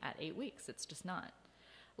speaking, at 8 weeks. It's just not.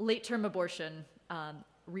 Late-term abortion,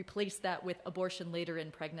 replace that with abortion later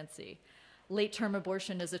in pregnancy. Late-term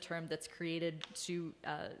abortion is a term that's created to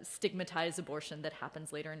stigmatize abortion that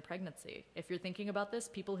happens later in pregnancy. If you're thinking about this,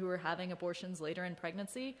 people who are having abortions later in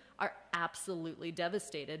pregnancy are absolutely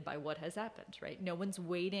devastated by what has happened, right? No one's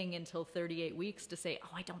waiting until 38 weeks to say, oh,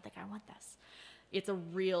 I don't think I want this. It's a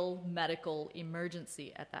real medical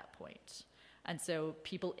emergency at that point. And so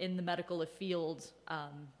people in the medical field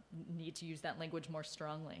need to use that language more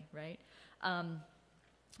strongly, right?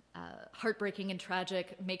 Heartbreaking and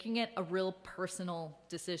tragic, making it a real personal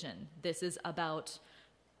decision. This is about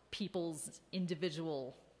people's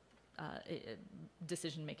individual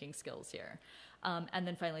decision-making skills here. And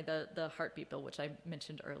then finally, the heartbeat bill, which I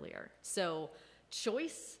mentioned earlier. So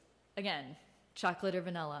choice, again, chocolate or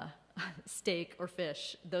vanilla, steak or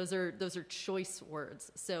fish, those are choice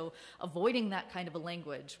words. So avoiding that kind of a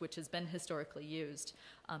language, which has been historically used,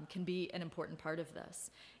 can be an important part of this.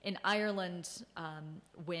 In Ireland,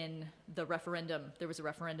 when there was a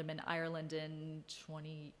referendum in Ireland in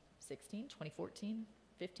 2016, 2014,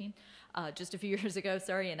 15, just a few years ago,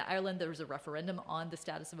 in Ireland, there was a referendum on the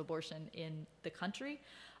status of abortion in the country.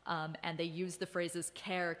 And they used the phrases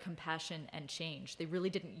care, compassion, and change. They really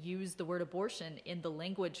didn't use the word abortion in the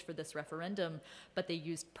language for this referendum, but they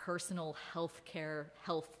used personal health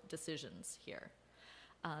decisions here.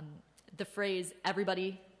 The phrase,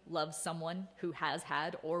 everybody loves someone who has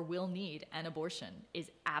had or will need an abortion,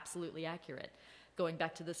 is absolutely accurate. Going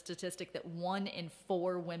back to the statistic that 1 in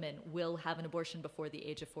 4 women will have an abortion before the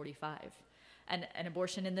age of 45. And an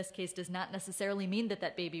abortion in this case does not necessarily mean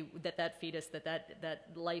that baby, that fetus, that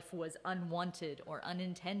life was unwanted or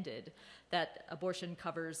unintended. That abortion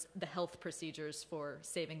covers the health procedures for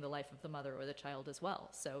saving the life of the mother or the child as well.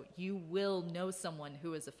 So you will know someone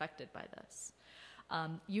who is affected by this.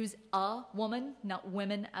 Use a woman, not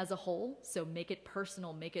women as a whole. So make it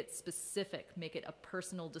personal, make it specific, make it a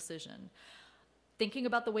personal decision. Thinking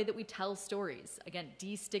about the way that we tell stories, again,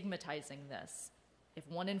 destigmatizing this. If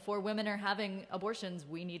 1 in 4 women are having abortions,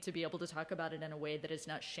 we need to be able to talk about it in a way that is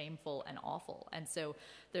not shameful and awful. And so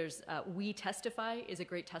there's We Testify is a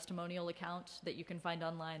great testimonial account that you can find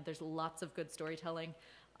online. There's lots of good storytelling.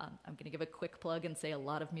 I'm going to give a quick plug and say a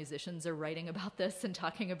lot of musicians are writing about this and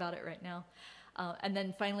talking about it right now. And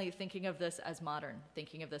then finally, thinking of this as modern,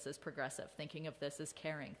 thinking of this as progressive, thinking of this as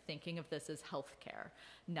caring, thinking of this as healthcare,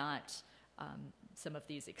 not some of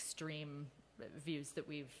these extreme views that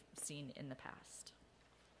we've seen in the past.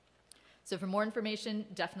 So for more information,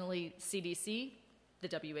 definitely CDC, the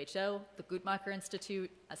WHO, the Guttmacher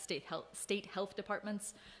Institute, state health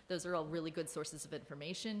departments. Those are all really good sources of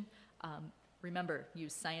information. Remember,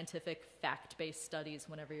 use scientific, fact-based studies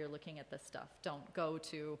whenever you're looking at this stuff. Don't go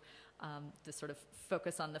to the sort of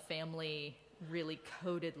focus on the family, really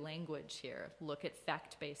coded language here. Look at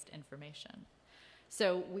fact-based information.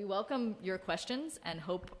 So we welcome your questions and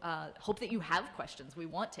hope that you have questions. We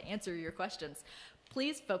want to answer your questions.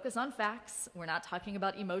 Please focus on facts. We're not talking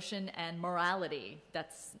about emotion and morality.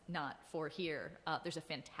 That's not for here. There's a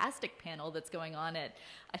fantastic panel that's going on at,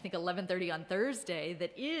 I think, 11:30 on Thursday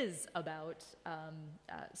that is about an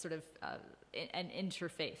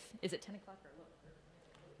interfaith. Is it 10 o'clock or what?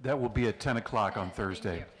 That will be at 10 o'clock on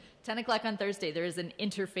Thursday. 10 o'clock on Thursday, there is an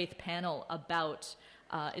interfaith panel about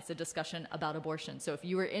it's a discussion about abortion. So if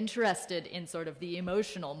you are interested in sort of the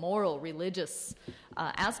emotional, moral, religious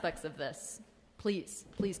aspects of this, please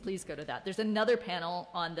go to that. There's another panel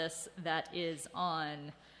on this that is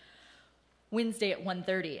on Wednesday at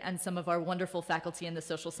 1:30, and some of our wonderful faculty in the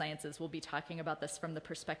social sciences will be talking about this from the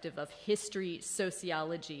perspective of history,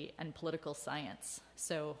 sociology, and political science.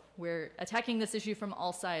 So we're attacking this issue from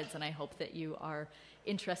all sides, and I hope that you are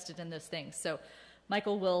interested in those things. So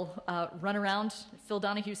Michael will run around Phil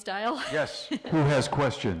Donahue style. Yes. Who has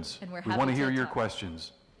questions? And we want to hear your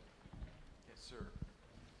questions. Yes, sir.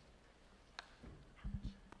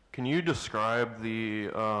 Can you describe the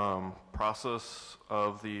process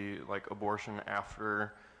of the abortion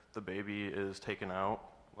after the baby is taken out,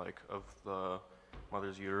 of the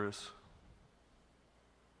mother's uterus?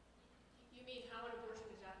 You mean how an abortion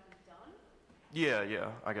is actually done?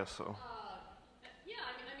 Yeah, I guess so.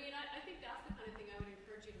 I think that's the kind of thing I would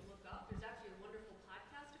encourage you to look up. There's actually a wonderful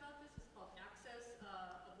podcast about this. It's called Access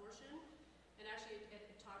Abortion, and actually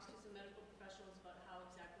it talks to some medical professionals about how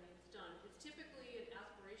exactly it's done. It's typically an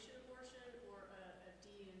aspiration abortion or a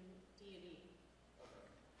D&E.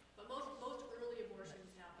 But most early abortions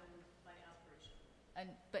happen by aspiration.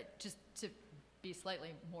 But just to be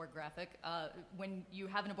slightly more graphic, when you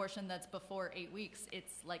have an abortion that's before 8 weeks,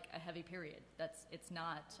 it's like a heavy period. It's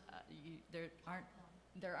not.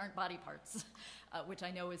 There aren't body parts, which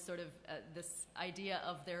I know is sort of this idea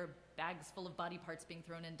of their bags full of body parts being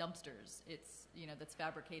thrown in dumpsters. It's that's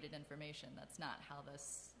fabricated information. That's not how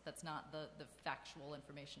this. That's not the factual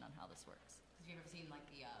information on how this works. Have you ever seen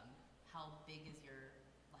how big is your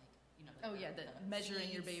the measuring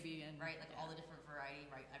seeds, your baby and right, all the different variety,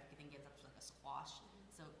 right? Everything gets up to a squash.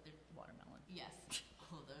 So watermelon. Yes,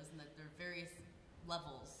 all of those, and there are various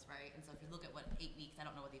levels, right? And so if you look at what 8 weeks, I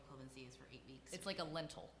don't know what the equivalency is for 8 weeks. It's like a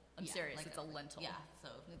lentil. I'm serious. It's a lentil. Yeah, so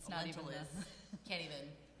it's not even can't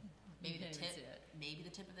even. Maybe the tip. Maybe the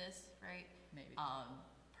tip of this, right? Maybe.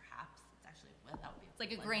 Perhaps it's actually that would be. It's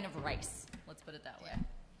like a grain of rice. Let's put it that way.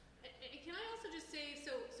 can I also just say,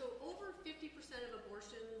 so over 50% of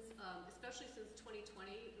abortions, especially since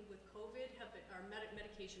 2020 with COVID, are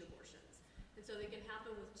medication abortions. And so they can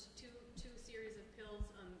happen with two series of pills,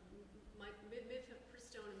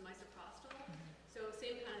 mifepristone and misoprostol. So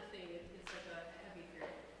same kind of thing. It's like a heavy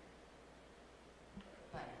period.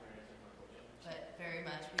 But very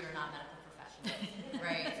much, we are not medical professionals,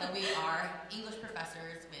 right? So we are English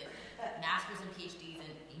professors with masters and PhDs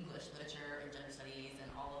in English literature and gender studies and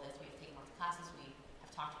all of this. We have taken lots of classes. We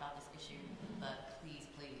have talked about this issue, but please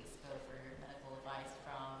go for your medical advice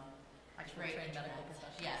from Actually trained medical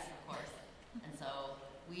professionals. Yes, of course. And so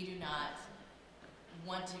we do not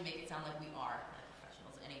want to make it sound like we are medical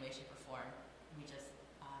professionals in any way, shape, or form. We just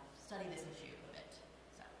study this issue a bit.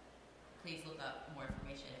 So please look up more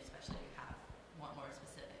information, especially if you want more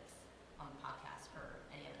specifics on the podcast or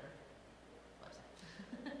any other website.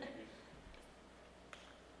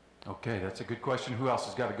 Okay, that's a good question. Who else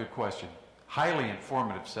has got a good question? Highly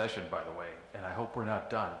informative session, by the way, and I hope we're not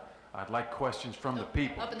done. I'd like questions from the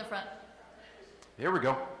people. Up in the front. Here we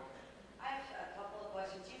go. I have a couple of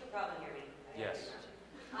questions. You can probably hear me. Yes.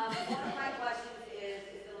 One of my questions is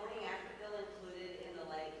the morning after pill included in the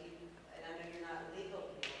language? And I know you're not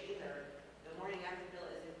legal people either. The morning after pill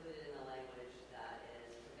is included in the language that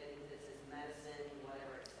is preventing this as medicine,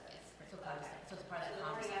 whatever it says. Yes, so it's part of that So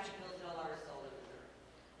the morning after conversation. pill is no longer sold in Missouri.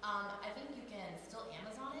 I think you can still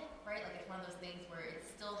Amazon it, right? Like it's one of those things where it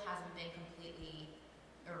still hasn't been completely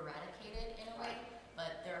eradicated in a way,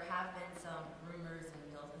 but there have been some rumors and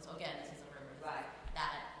mills, and so again, this is a rumor, Right.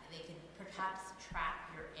 that they could perhaps track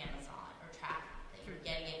your Amazon or track that you're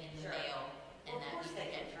getting it in the Sure. mail, and Well, of that course you they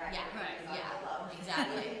can can get, track yeah, it because yeah, I love it.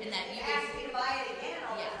 exactly, and that you They can, ask me to buy it again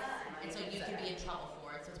all yes, the time. and so you could be in trouble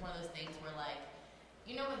for it. So it's one of those things where like,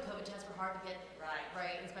 you know, when COVID tests were hard to get, Right.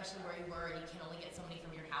 right, especially where you were, and you can only get so many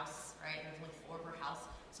from your house, right? There's only 4 per house.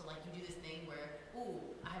 So like you do this thing where, ooh,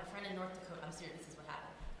 I have a friend in North Dakota. I'm serious. This is what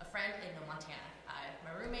happened. A friend in Montana.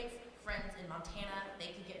 My roommates, friends in Montana.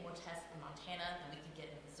 They could get more tests in Montana than we could get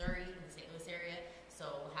in Missouri, in the St. Louis area.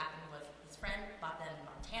 So what happened was his friend bought them in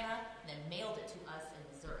Montana, and then mailed it to us in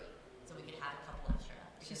Missouri, so we could have a couple extra.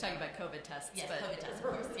 She's talking about COVID tests. Yes, but COVID tests, of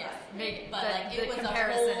course, yes. the But like it was a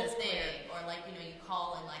comparison whole is clear. thing, or like you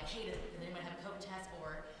call and like, hey, does anyone have a COVID test?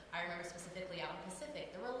 Or I remember specifically out in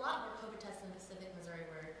Pacific, there were a lot more COVID tests in Pacific, Missouri,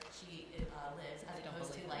 where she lives, as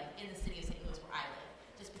opposed to like in the city of St. Louis where I live,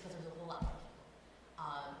 just because there's a whole lot more people.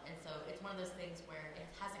 And so it's one of those things where it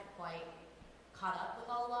hasn't quite caught up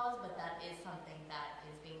with all the laws, but that is something that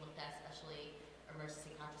is being looked at, especially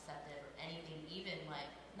emergency contraceptive or anything, even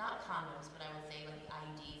like not condoms, but I would say like the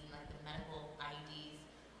IUDs and like the medical IUDs,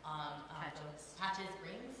 patches,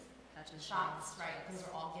 rings, shots, right? Those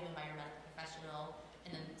are all given by your medical professional,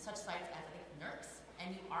 and then such sites as I think NERCS,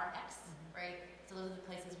 NURX, right? So those are the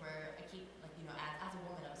places where I keep like as a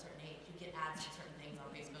woman of a certain age, you get ads for certain things on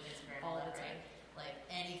Facebook, Instagram, all that, right? Like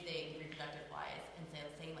anything reproductive wise, and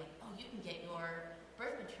saying like, oh, you can get your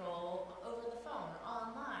birth control over the phone,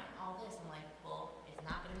 online, all this. I'm like, well, it's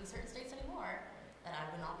not going to be certain states anymore that I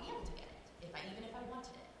would not be able to get it, even if I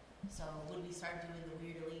wanted it. So would we start doing the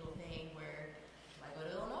weird illegal thing where do I go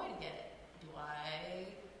to Illinois to get it? Do I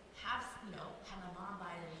have my mom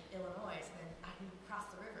buy it in Illinois so then I can cross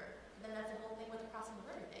the river? And then that's the whole thing with the crossing the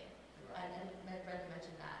river thing. And Brenda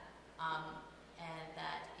mentioned that. And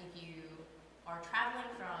that if you are traveling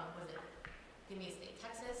from, give me a state,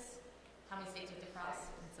 Texas, how many states do you have to cross?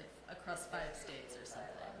 It's like across 5 states or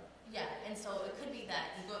something. Yeah, and so it could be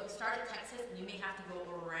that you start at Texas, and you may have to go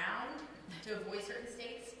around to avoid certain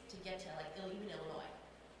states to get to like even Illinois,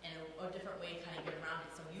 and a different way to kind of get around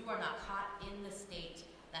it. So you are not caught in the state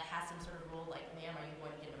that has some sort of rule like, ma'am, are you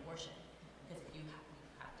going to get an abortion? Because if you have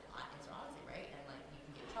to answer honestly, right? And like you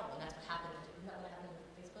can get in trouble, and that's what happened. Isn't that what happened with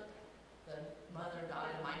Facebook? The mother,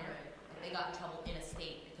 daughter, minor, they got in trouble in a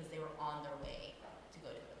state because they were on their way to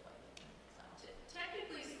go to an appointment. So.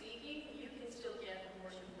 Technically speaking, you can still get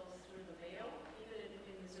abortion pills through the mail, even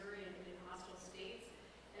in Missouri and in hostile states.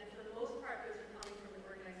 And for the most part, those are coming from an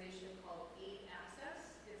organization called Aid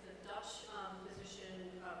Access. It's a Dutch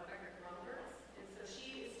physician, Rebecca Grunberts. And so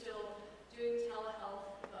she is still doing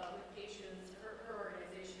telehealth with patients. Her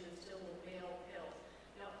organization is still will mail pills.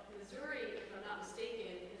 Now, Missouri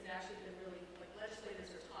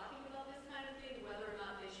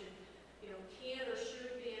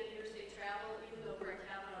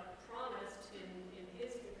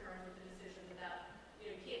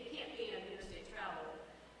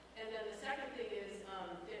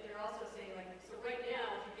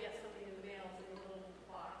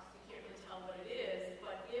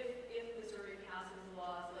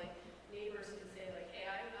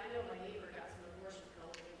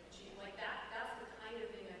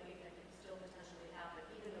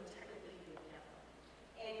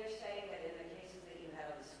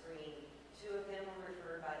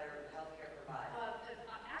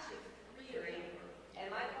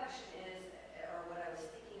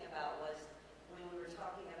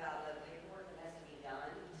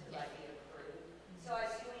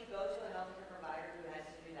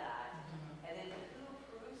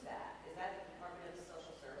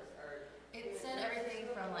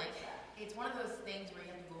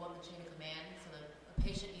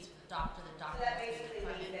doctor So that basically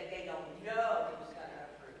means that they don't know who's going to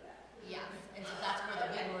approve that. Yes, and so that's where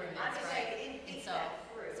the wiggle room I'm is, just right? saying, they didn't think And so, that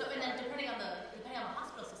through. so and then depending on the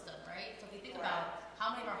hospital system, right? So if you think about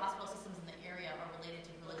how many of our hospital systems in the area are related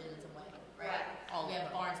to religion in some way, right? All We of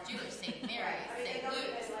have them. Barnes Jewish, St. Mary's, I mean, they St. don't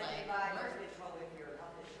Luke's, even like buy Mercy. birth control with your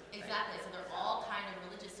health insurance. Exactly. So they're all kind of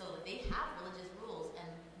religious, so that they have religious rules, and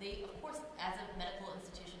they, of course, as a medical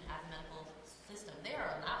institution has a medical system, they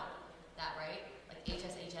are allowed that, right? Like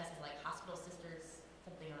HSHS is like Hospital Sisters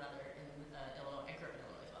something or another in Illinois. I grew up in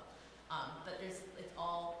Illinois as well. But it's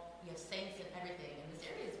all, you have saints and everything, and this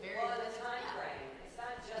area is very. Well, the time frame. It's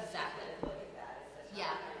not just Exactly. to look at that. It's the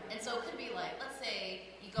time frame. And so it could be like, let's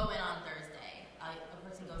say you go in on Thursday. A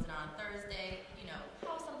person goes in on Thursday. You know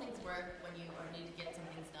how some things work when you need to get some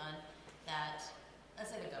things done. That, let's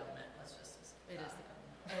say the government. Let's just. It is the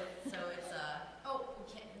government. So it's we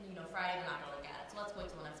can't, Friday we're not gonna look at it. So let's wait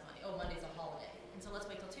till the next Monday. Oh, Monday's a holiday, and so let's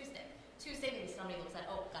wait till Tuesday. Tuesday maybe somebody looks at,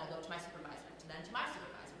 gotta go to my supervisor, then to my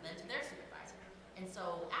supervisor, then to their supervisor. And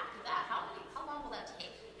so after that, how long will that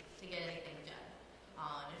take to get anything done?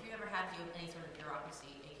 If you ever had to do any sort of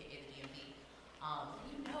bureaucracy, aka the DMV,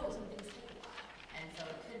 you know some things take a while. And so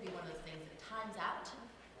it could be one of those things that times out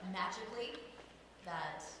magically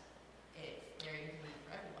that it's very inconvenient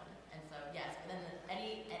for everyone. And so yes, but then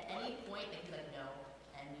at any point they can be like no,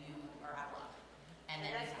 and you are out of luck. And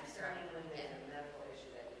then that's you have to start. concerning when there's a medical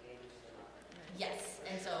issue that begins to the mother. Yes,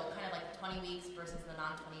 and so kind of like the 20 weeks versus the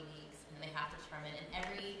non-20 weeks, and they have to determine, and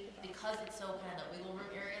because it's so kind of the wiggle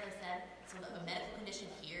room area, as I said, so a medical condition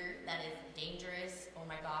here that is dangerous, oh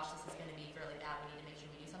my gosh, this is going to be fairly bad, we need to make sure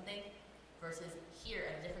we do something, versus here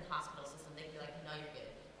at a different hospital system, they can be like, no, you're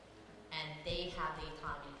good. And they have the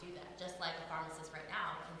autonomy to do that. Just like a pharmacist right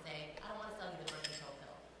now can say, I don't want to sell you the birth control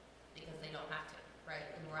pill, because they don't have to, right?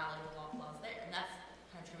 The morality of the law is there, and that's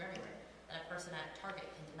kind of true everywhere. That a person at Target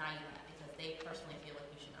can deny you that because they personally feel like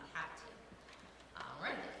you should not have to, or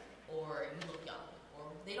anything, or you look young,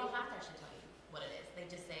 or they don't have to actually tell you what it is. They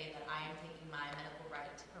just say that I am taking my medical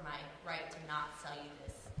right, or my right to not sell you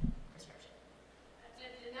this prescription.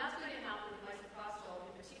 And that's going to happen with misoprostol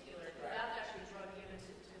in particular, because that's actually a drug given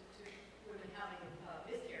to women having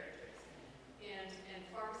miscarriages. And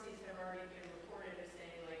pharmacies have already been reported as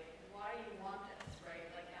saying, like, why do you want this, right?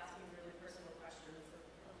 Like asking really personal questions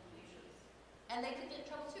of patients. And they could get in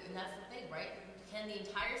trouble too, and that's the thing, right? Can the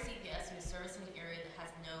entire CVS, who is servicing an area that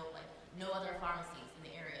has no other pharmacies in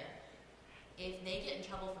the area, if they get in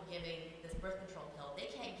trouble for giving this birth control pill, they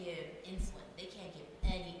can't give insulin, they can't give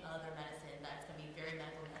any other medicine that's going to be very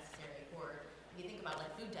medically necessary. Or if you think about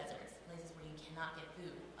like food deserts, places where you cannot get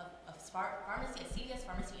food, a pharmacy, a CVS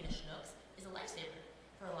pharmacy in a Schnucks is a lifesaver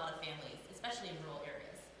for a lot of families, especially in rural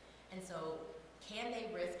areas. And so, can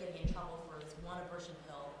they risk getting in trouble for this one abortion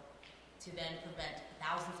pill to then prevent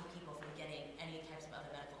thousands of people from getting any types of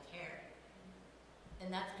other medical care? And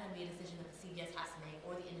that's going to be a decision that the CVS has to make,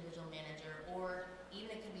 or the individual manager, or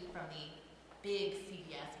even it could be from the big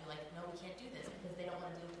CVS who are like, no, we can't do this because they don't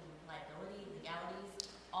want to deal with liability, legalities,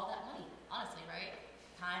 all that money, honestly, right?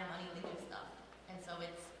 Time, money, legal stuff. And so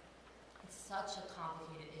it's such a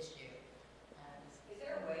complicated issue. And Is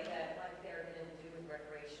there a way that, like they're going to do with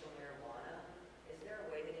recreational marijuana, is there a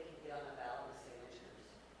way that it can get on the ballot with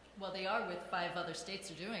signatures? Well, they are with 5 other states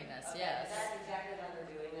are doing this, Okay, yes. That's exactly how they're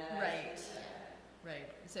doing that. Right. Yeah.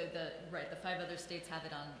 Right. So the 5 other states have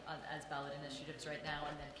it on as ballot initiatives right now,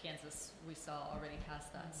 and then Kansas we saw already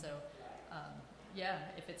passed that. So, yeah,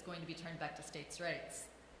 if it's going to be turned back to states' rights,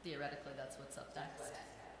 theoretically that's what's up next.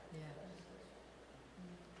 Yeah.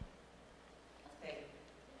 Okay.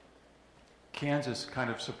 Kansas kind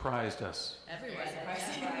of surprised us. Everywhere.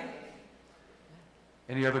 That's right.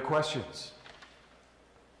 Any other questions?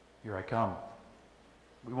 Here I come.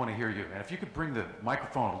 We want to hear you. And if you could bring the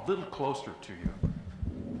microphone a little closer to you.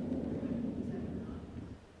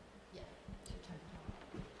 yeah,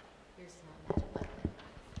 here's my magic button.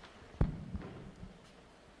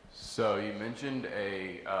 So you mentioned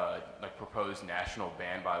a proposed national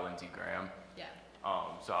ban by Lindsey Graham. Yeah.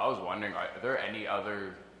 So I was wondering, are there any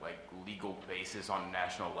other legal basis on a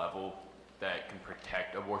national level that can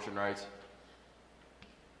protect abortion rights?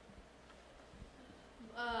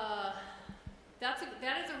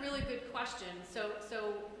 That is a really good question. So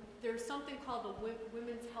there's something called the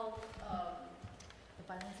Women's Health. The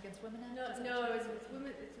Violence Against Women Act? No, it's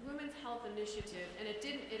Women's Health Initiative, and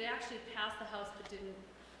it actually passed the House but didn't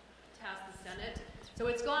pass the Senate. So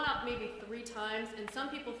it's gone up maybe 3 times, and some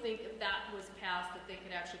people think if that was passed that they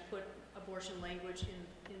could actually put abortion language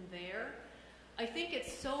in there. I think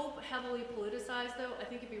it's so heavily politicized, though. I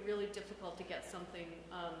think it'd be really difficult to get something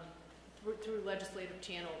through legislative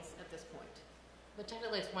channels at this point. But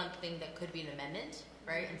technically, it's one thing that could be an amendment,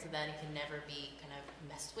 right? And so then it can never be kind of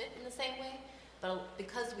messed with in the same way. But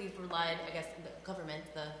because we've relied, I guess, the government,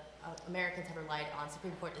 the Americans have relied on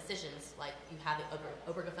Supreme Court decisions, like you have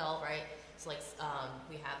the Obergefell, right? So like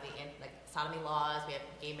we have the like sodomy laws, we have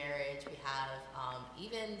gay marriage, we have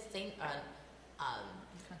even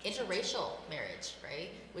interracial marriage, right?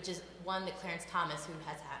 Which is one that Clarence Thomas, who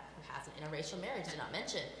has an interracial marriage, did not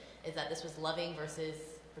mention, is that this was Loving versus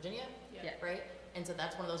Virginia, right? And so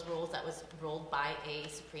that's one of those rules that was ruled by a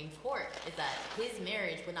Supreme Court, is that his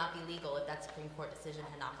marriage would not be legal if that Supreme Court decision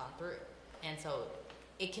had not gone through. And so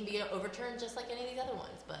it can be overturned just like any of these other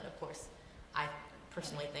ones. But of course, I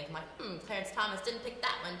personally think, Clarence Thomas didn't pick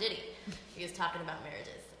that one, did he? He was talking about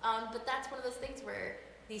marriages. But that's one of those things where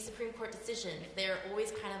these Supreme Court decisions, they're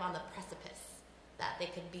always kind of on the precipice that they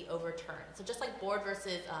could be overturned. So just like Brown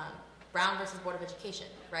versus Board of Education,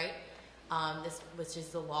 right? This which is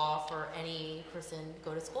the law for any person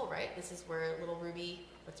go to school, right? This is where little Ruby,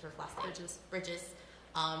 what's her last name? Bridges,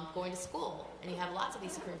 going to school. And you have lots of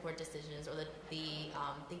these Supreme Court decisions, or the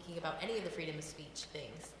thinking about any of the freedom of speech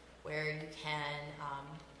things, where you can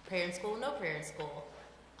prayer in school, no prayer in school.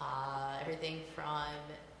 Everything from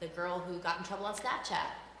the girl who got in trouble on Snapchat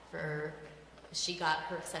for, she got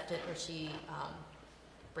her accepted, or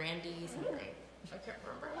Brandy something. I can't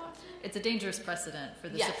remember how. It's a dangerous precedent for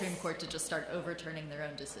the Supreme Court to just start overturning their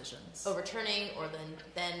own decisions. Overturning, or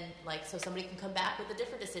then like, so somebody can come back with a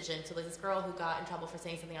different decision. So there's this girl who got in trouble for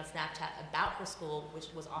saying something on Snapchat about her school, which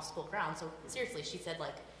was off school grounds. So seriously, she said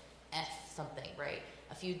like F something, right?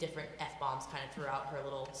 A few different F-bombs kind of throughout her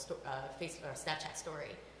little Snapchat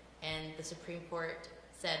story. And the Supreme Court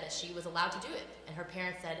said that she was allowed to do it. And her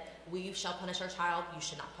parents said, we shall punish our child, you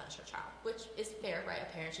should not punish our child. Which is fair, right?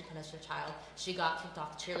 A parent should punish their child. She got kicked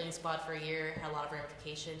off the cheerleading squad for a year, had a lot of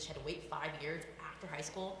ramifications. She had to wait 5 years after high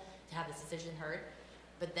school to have this decision heard.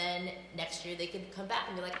 But then next year they could come back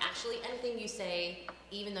and be like, actually, anything you say,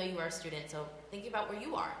 even though you are a student, so think about where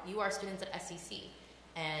you are students at SCC.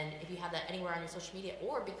 And if you have that anywhere on your social media,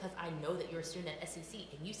 or because I know that you're a student at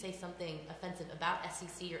SCC and you say something offensive about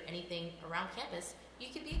SCC or anything around campus, you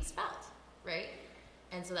could be expelled, right?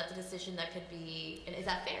 And so that's a decision that could be, and is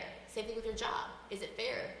that fair? Same thing with your job. Is it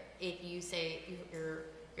fair if you say you're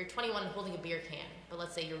 21 and holding a beer can, but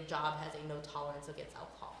let's say your job has a no tolerance against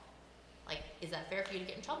alcohol? Like, is that fair for you to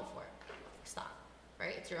get in trouble for it? It's not,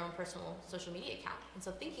 right? It's your own personal social media account. And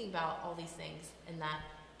so thinking about all these things, and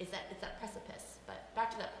it's that precipice. But back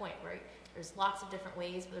to that point, right? There's lots of different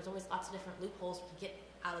ways, but there's always lots of different loopholes to get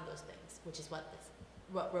out of those things, which is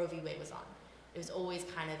what Roe v. Wade was on. It was always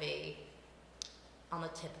kind of on the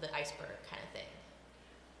tip of the iceberg kind of thing,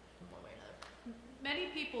 in one way or another. Many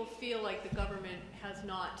people feel like the government has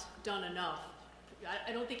not done enough.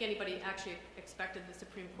 I don't think anybody actually expected the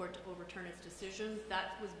Supreme Court to overturn its decisions.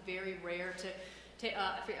 That was very rare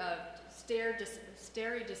stare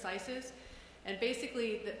decisis. And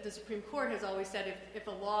basically, the Supreme Court has always said if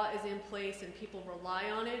a law is in place and people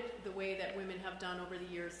rely on it, the way that women have done over the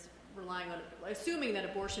years, relying on it, assuming that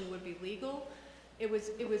abortion would be legal, it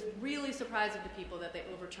was really surprising to people that they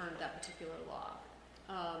overturned that particular law.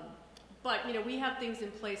 But we have things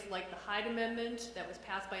in place like the Hyde Amendment that was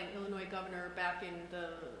passed by an Illinois governor back in the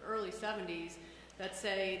early 70s that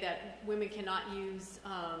say that women cannot use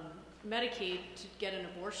Medicaid to get an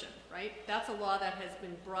abortion, right? That's a law that has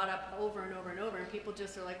been brought up over and over and over, and people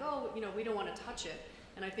just are like, oh, we don't want to touch it.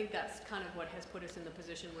 And I think that's kind of what has put us in the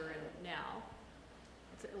position we're in now.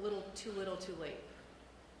 It's a little, too late.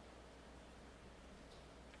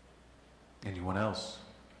 Anyone else?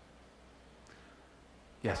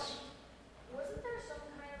 Yes. Wasn't there some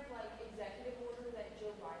kind of executive order that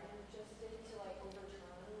Joe Biden just did to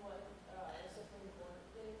overturn what the Supreme Court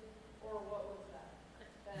did, or what was that?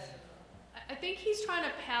 I think he's trying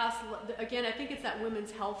to pass, again, I think it's that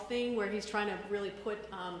women's health thing where he's trying to really put,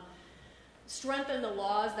 strengthen the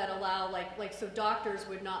laws that allow, so doctors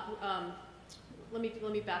would not, let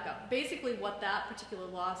me back up. Basically what that particular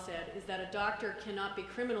law said is that a doctor cannot be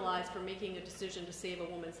criminalized for making a decision to save a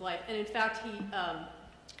woman's life. And in fact,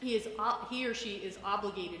 he or she is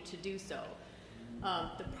obligated to do so.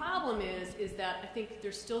 The problem is that I think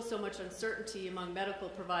there's still so much uncertainty among medical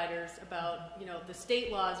providers about, the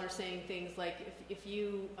state laws are saying things like if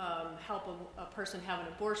you help a person have an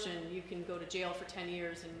abortion, you can go to jail for 10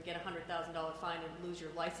 years and get a $100,000 fine and lose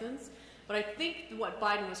your license. But I think what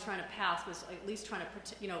Biden was trying to pass was at least trying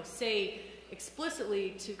to, say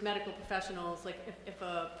explicitly to medical professionals, if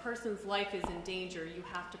a person's life is in danger, you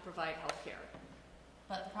have to provide health care.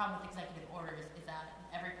 But the problem with executive orders is that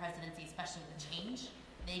every presidency, especially with change,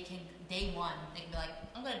 day one, they can be like,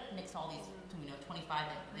 I'm going to mix all these, 25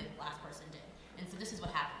 that the last person did. And so this is what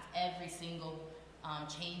happens. Every single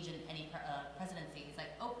change in any presidency, it's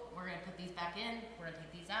like, oh, we're going to put these back in, we're going to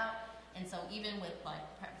take these out. And so even with like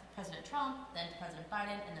President Trump, then President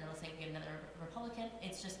Biden, and then it'll say we get another Republican,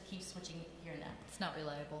 it just keeps switching here and there. It's not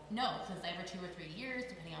reliable. No, because every 2 or 3 years,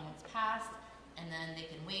 depending on what's passed, and then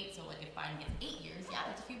they can wait. So like if Biden gets 8 years, yeah,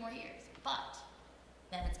 that's a few more years. But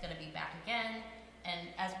then it's going to be back again.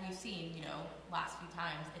 And as we've seen, you know, last few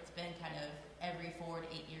times, it's been kind of every 4 to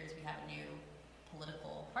 8 years we have a new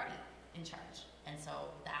political party in charge. And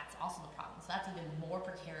so that's also the problem. So that's even more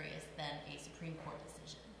precarious than a Supreme Court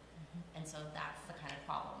decision. And so that's the kind of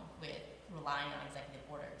problem with relying on executive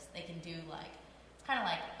orders. They can do like, it's kind of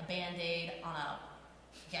like a Band-Aid on a,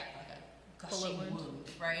 like a gushing wound,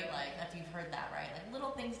 right? Like, if you've heard that, right? Like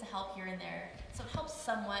little things to help here and there. So it helps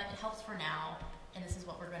somewhat, it helps for now, and this is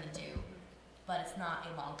what we're gonna do. But it's not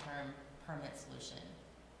a long-term permanent solution,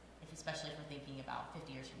 especially if we're thinking about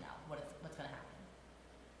 50 years from now, what's gonna happen.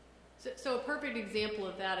 So a perfect example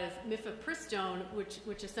of that is mifepristone,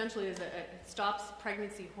 which essentially is it stops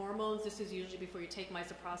pregnancy hormones. This is usually before you take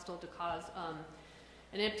misoprostol to cause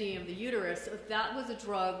an emptying of the uterus. So that was a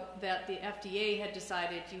drug that the FDA had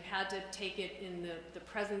decided you had to take it in the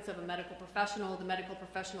presence of a medical professional. The medical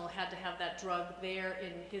professional had to have that drug there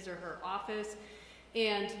in his or her office.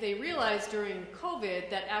 And they realized during COVID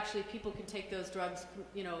that actually people can take those drugs,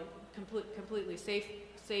 you know, completely safe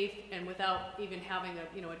and without even having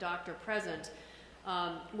a doctor present.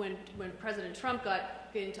 When President Trump got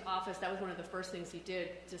into office, that was one of the first things he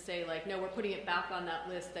did, to say like, no, we're putting it back on that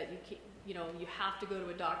list that you have to go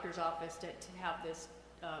to a doctor's office to have this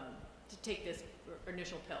to take this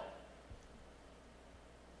initial pill.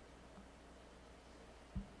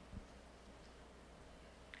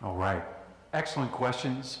 All right, excellent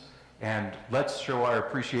questions, and let's show our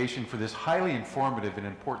appreciation for this highly informative and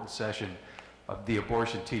important session of the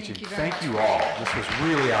abortion teaching. Thank you all. This was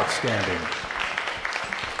really outstanding.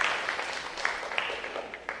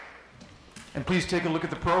 And please take a look at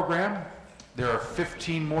the program. There are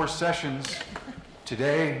 15 more sessions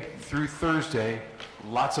today through Thursday.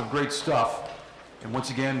 Lots of great stuff. And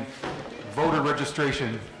once again, voter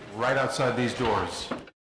registration right outside these doors.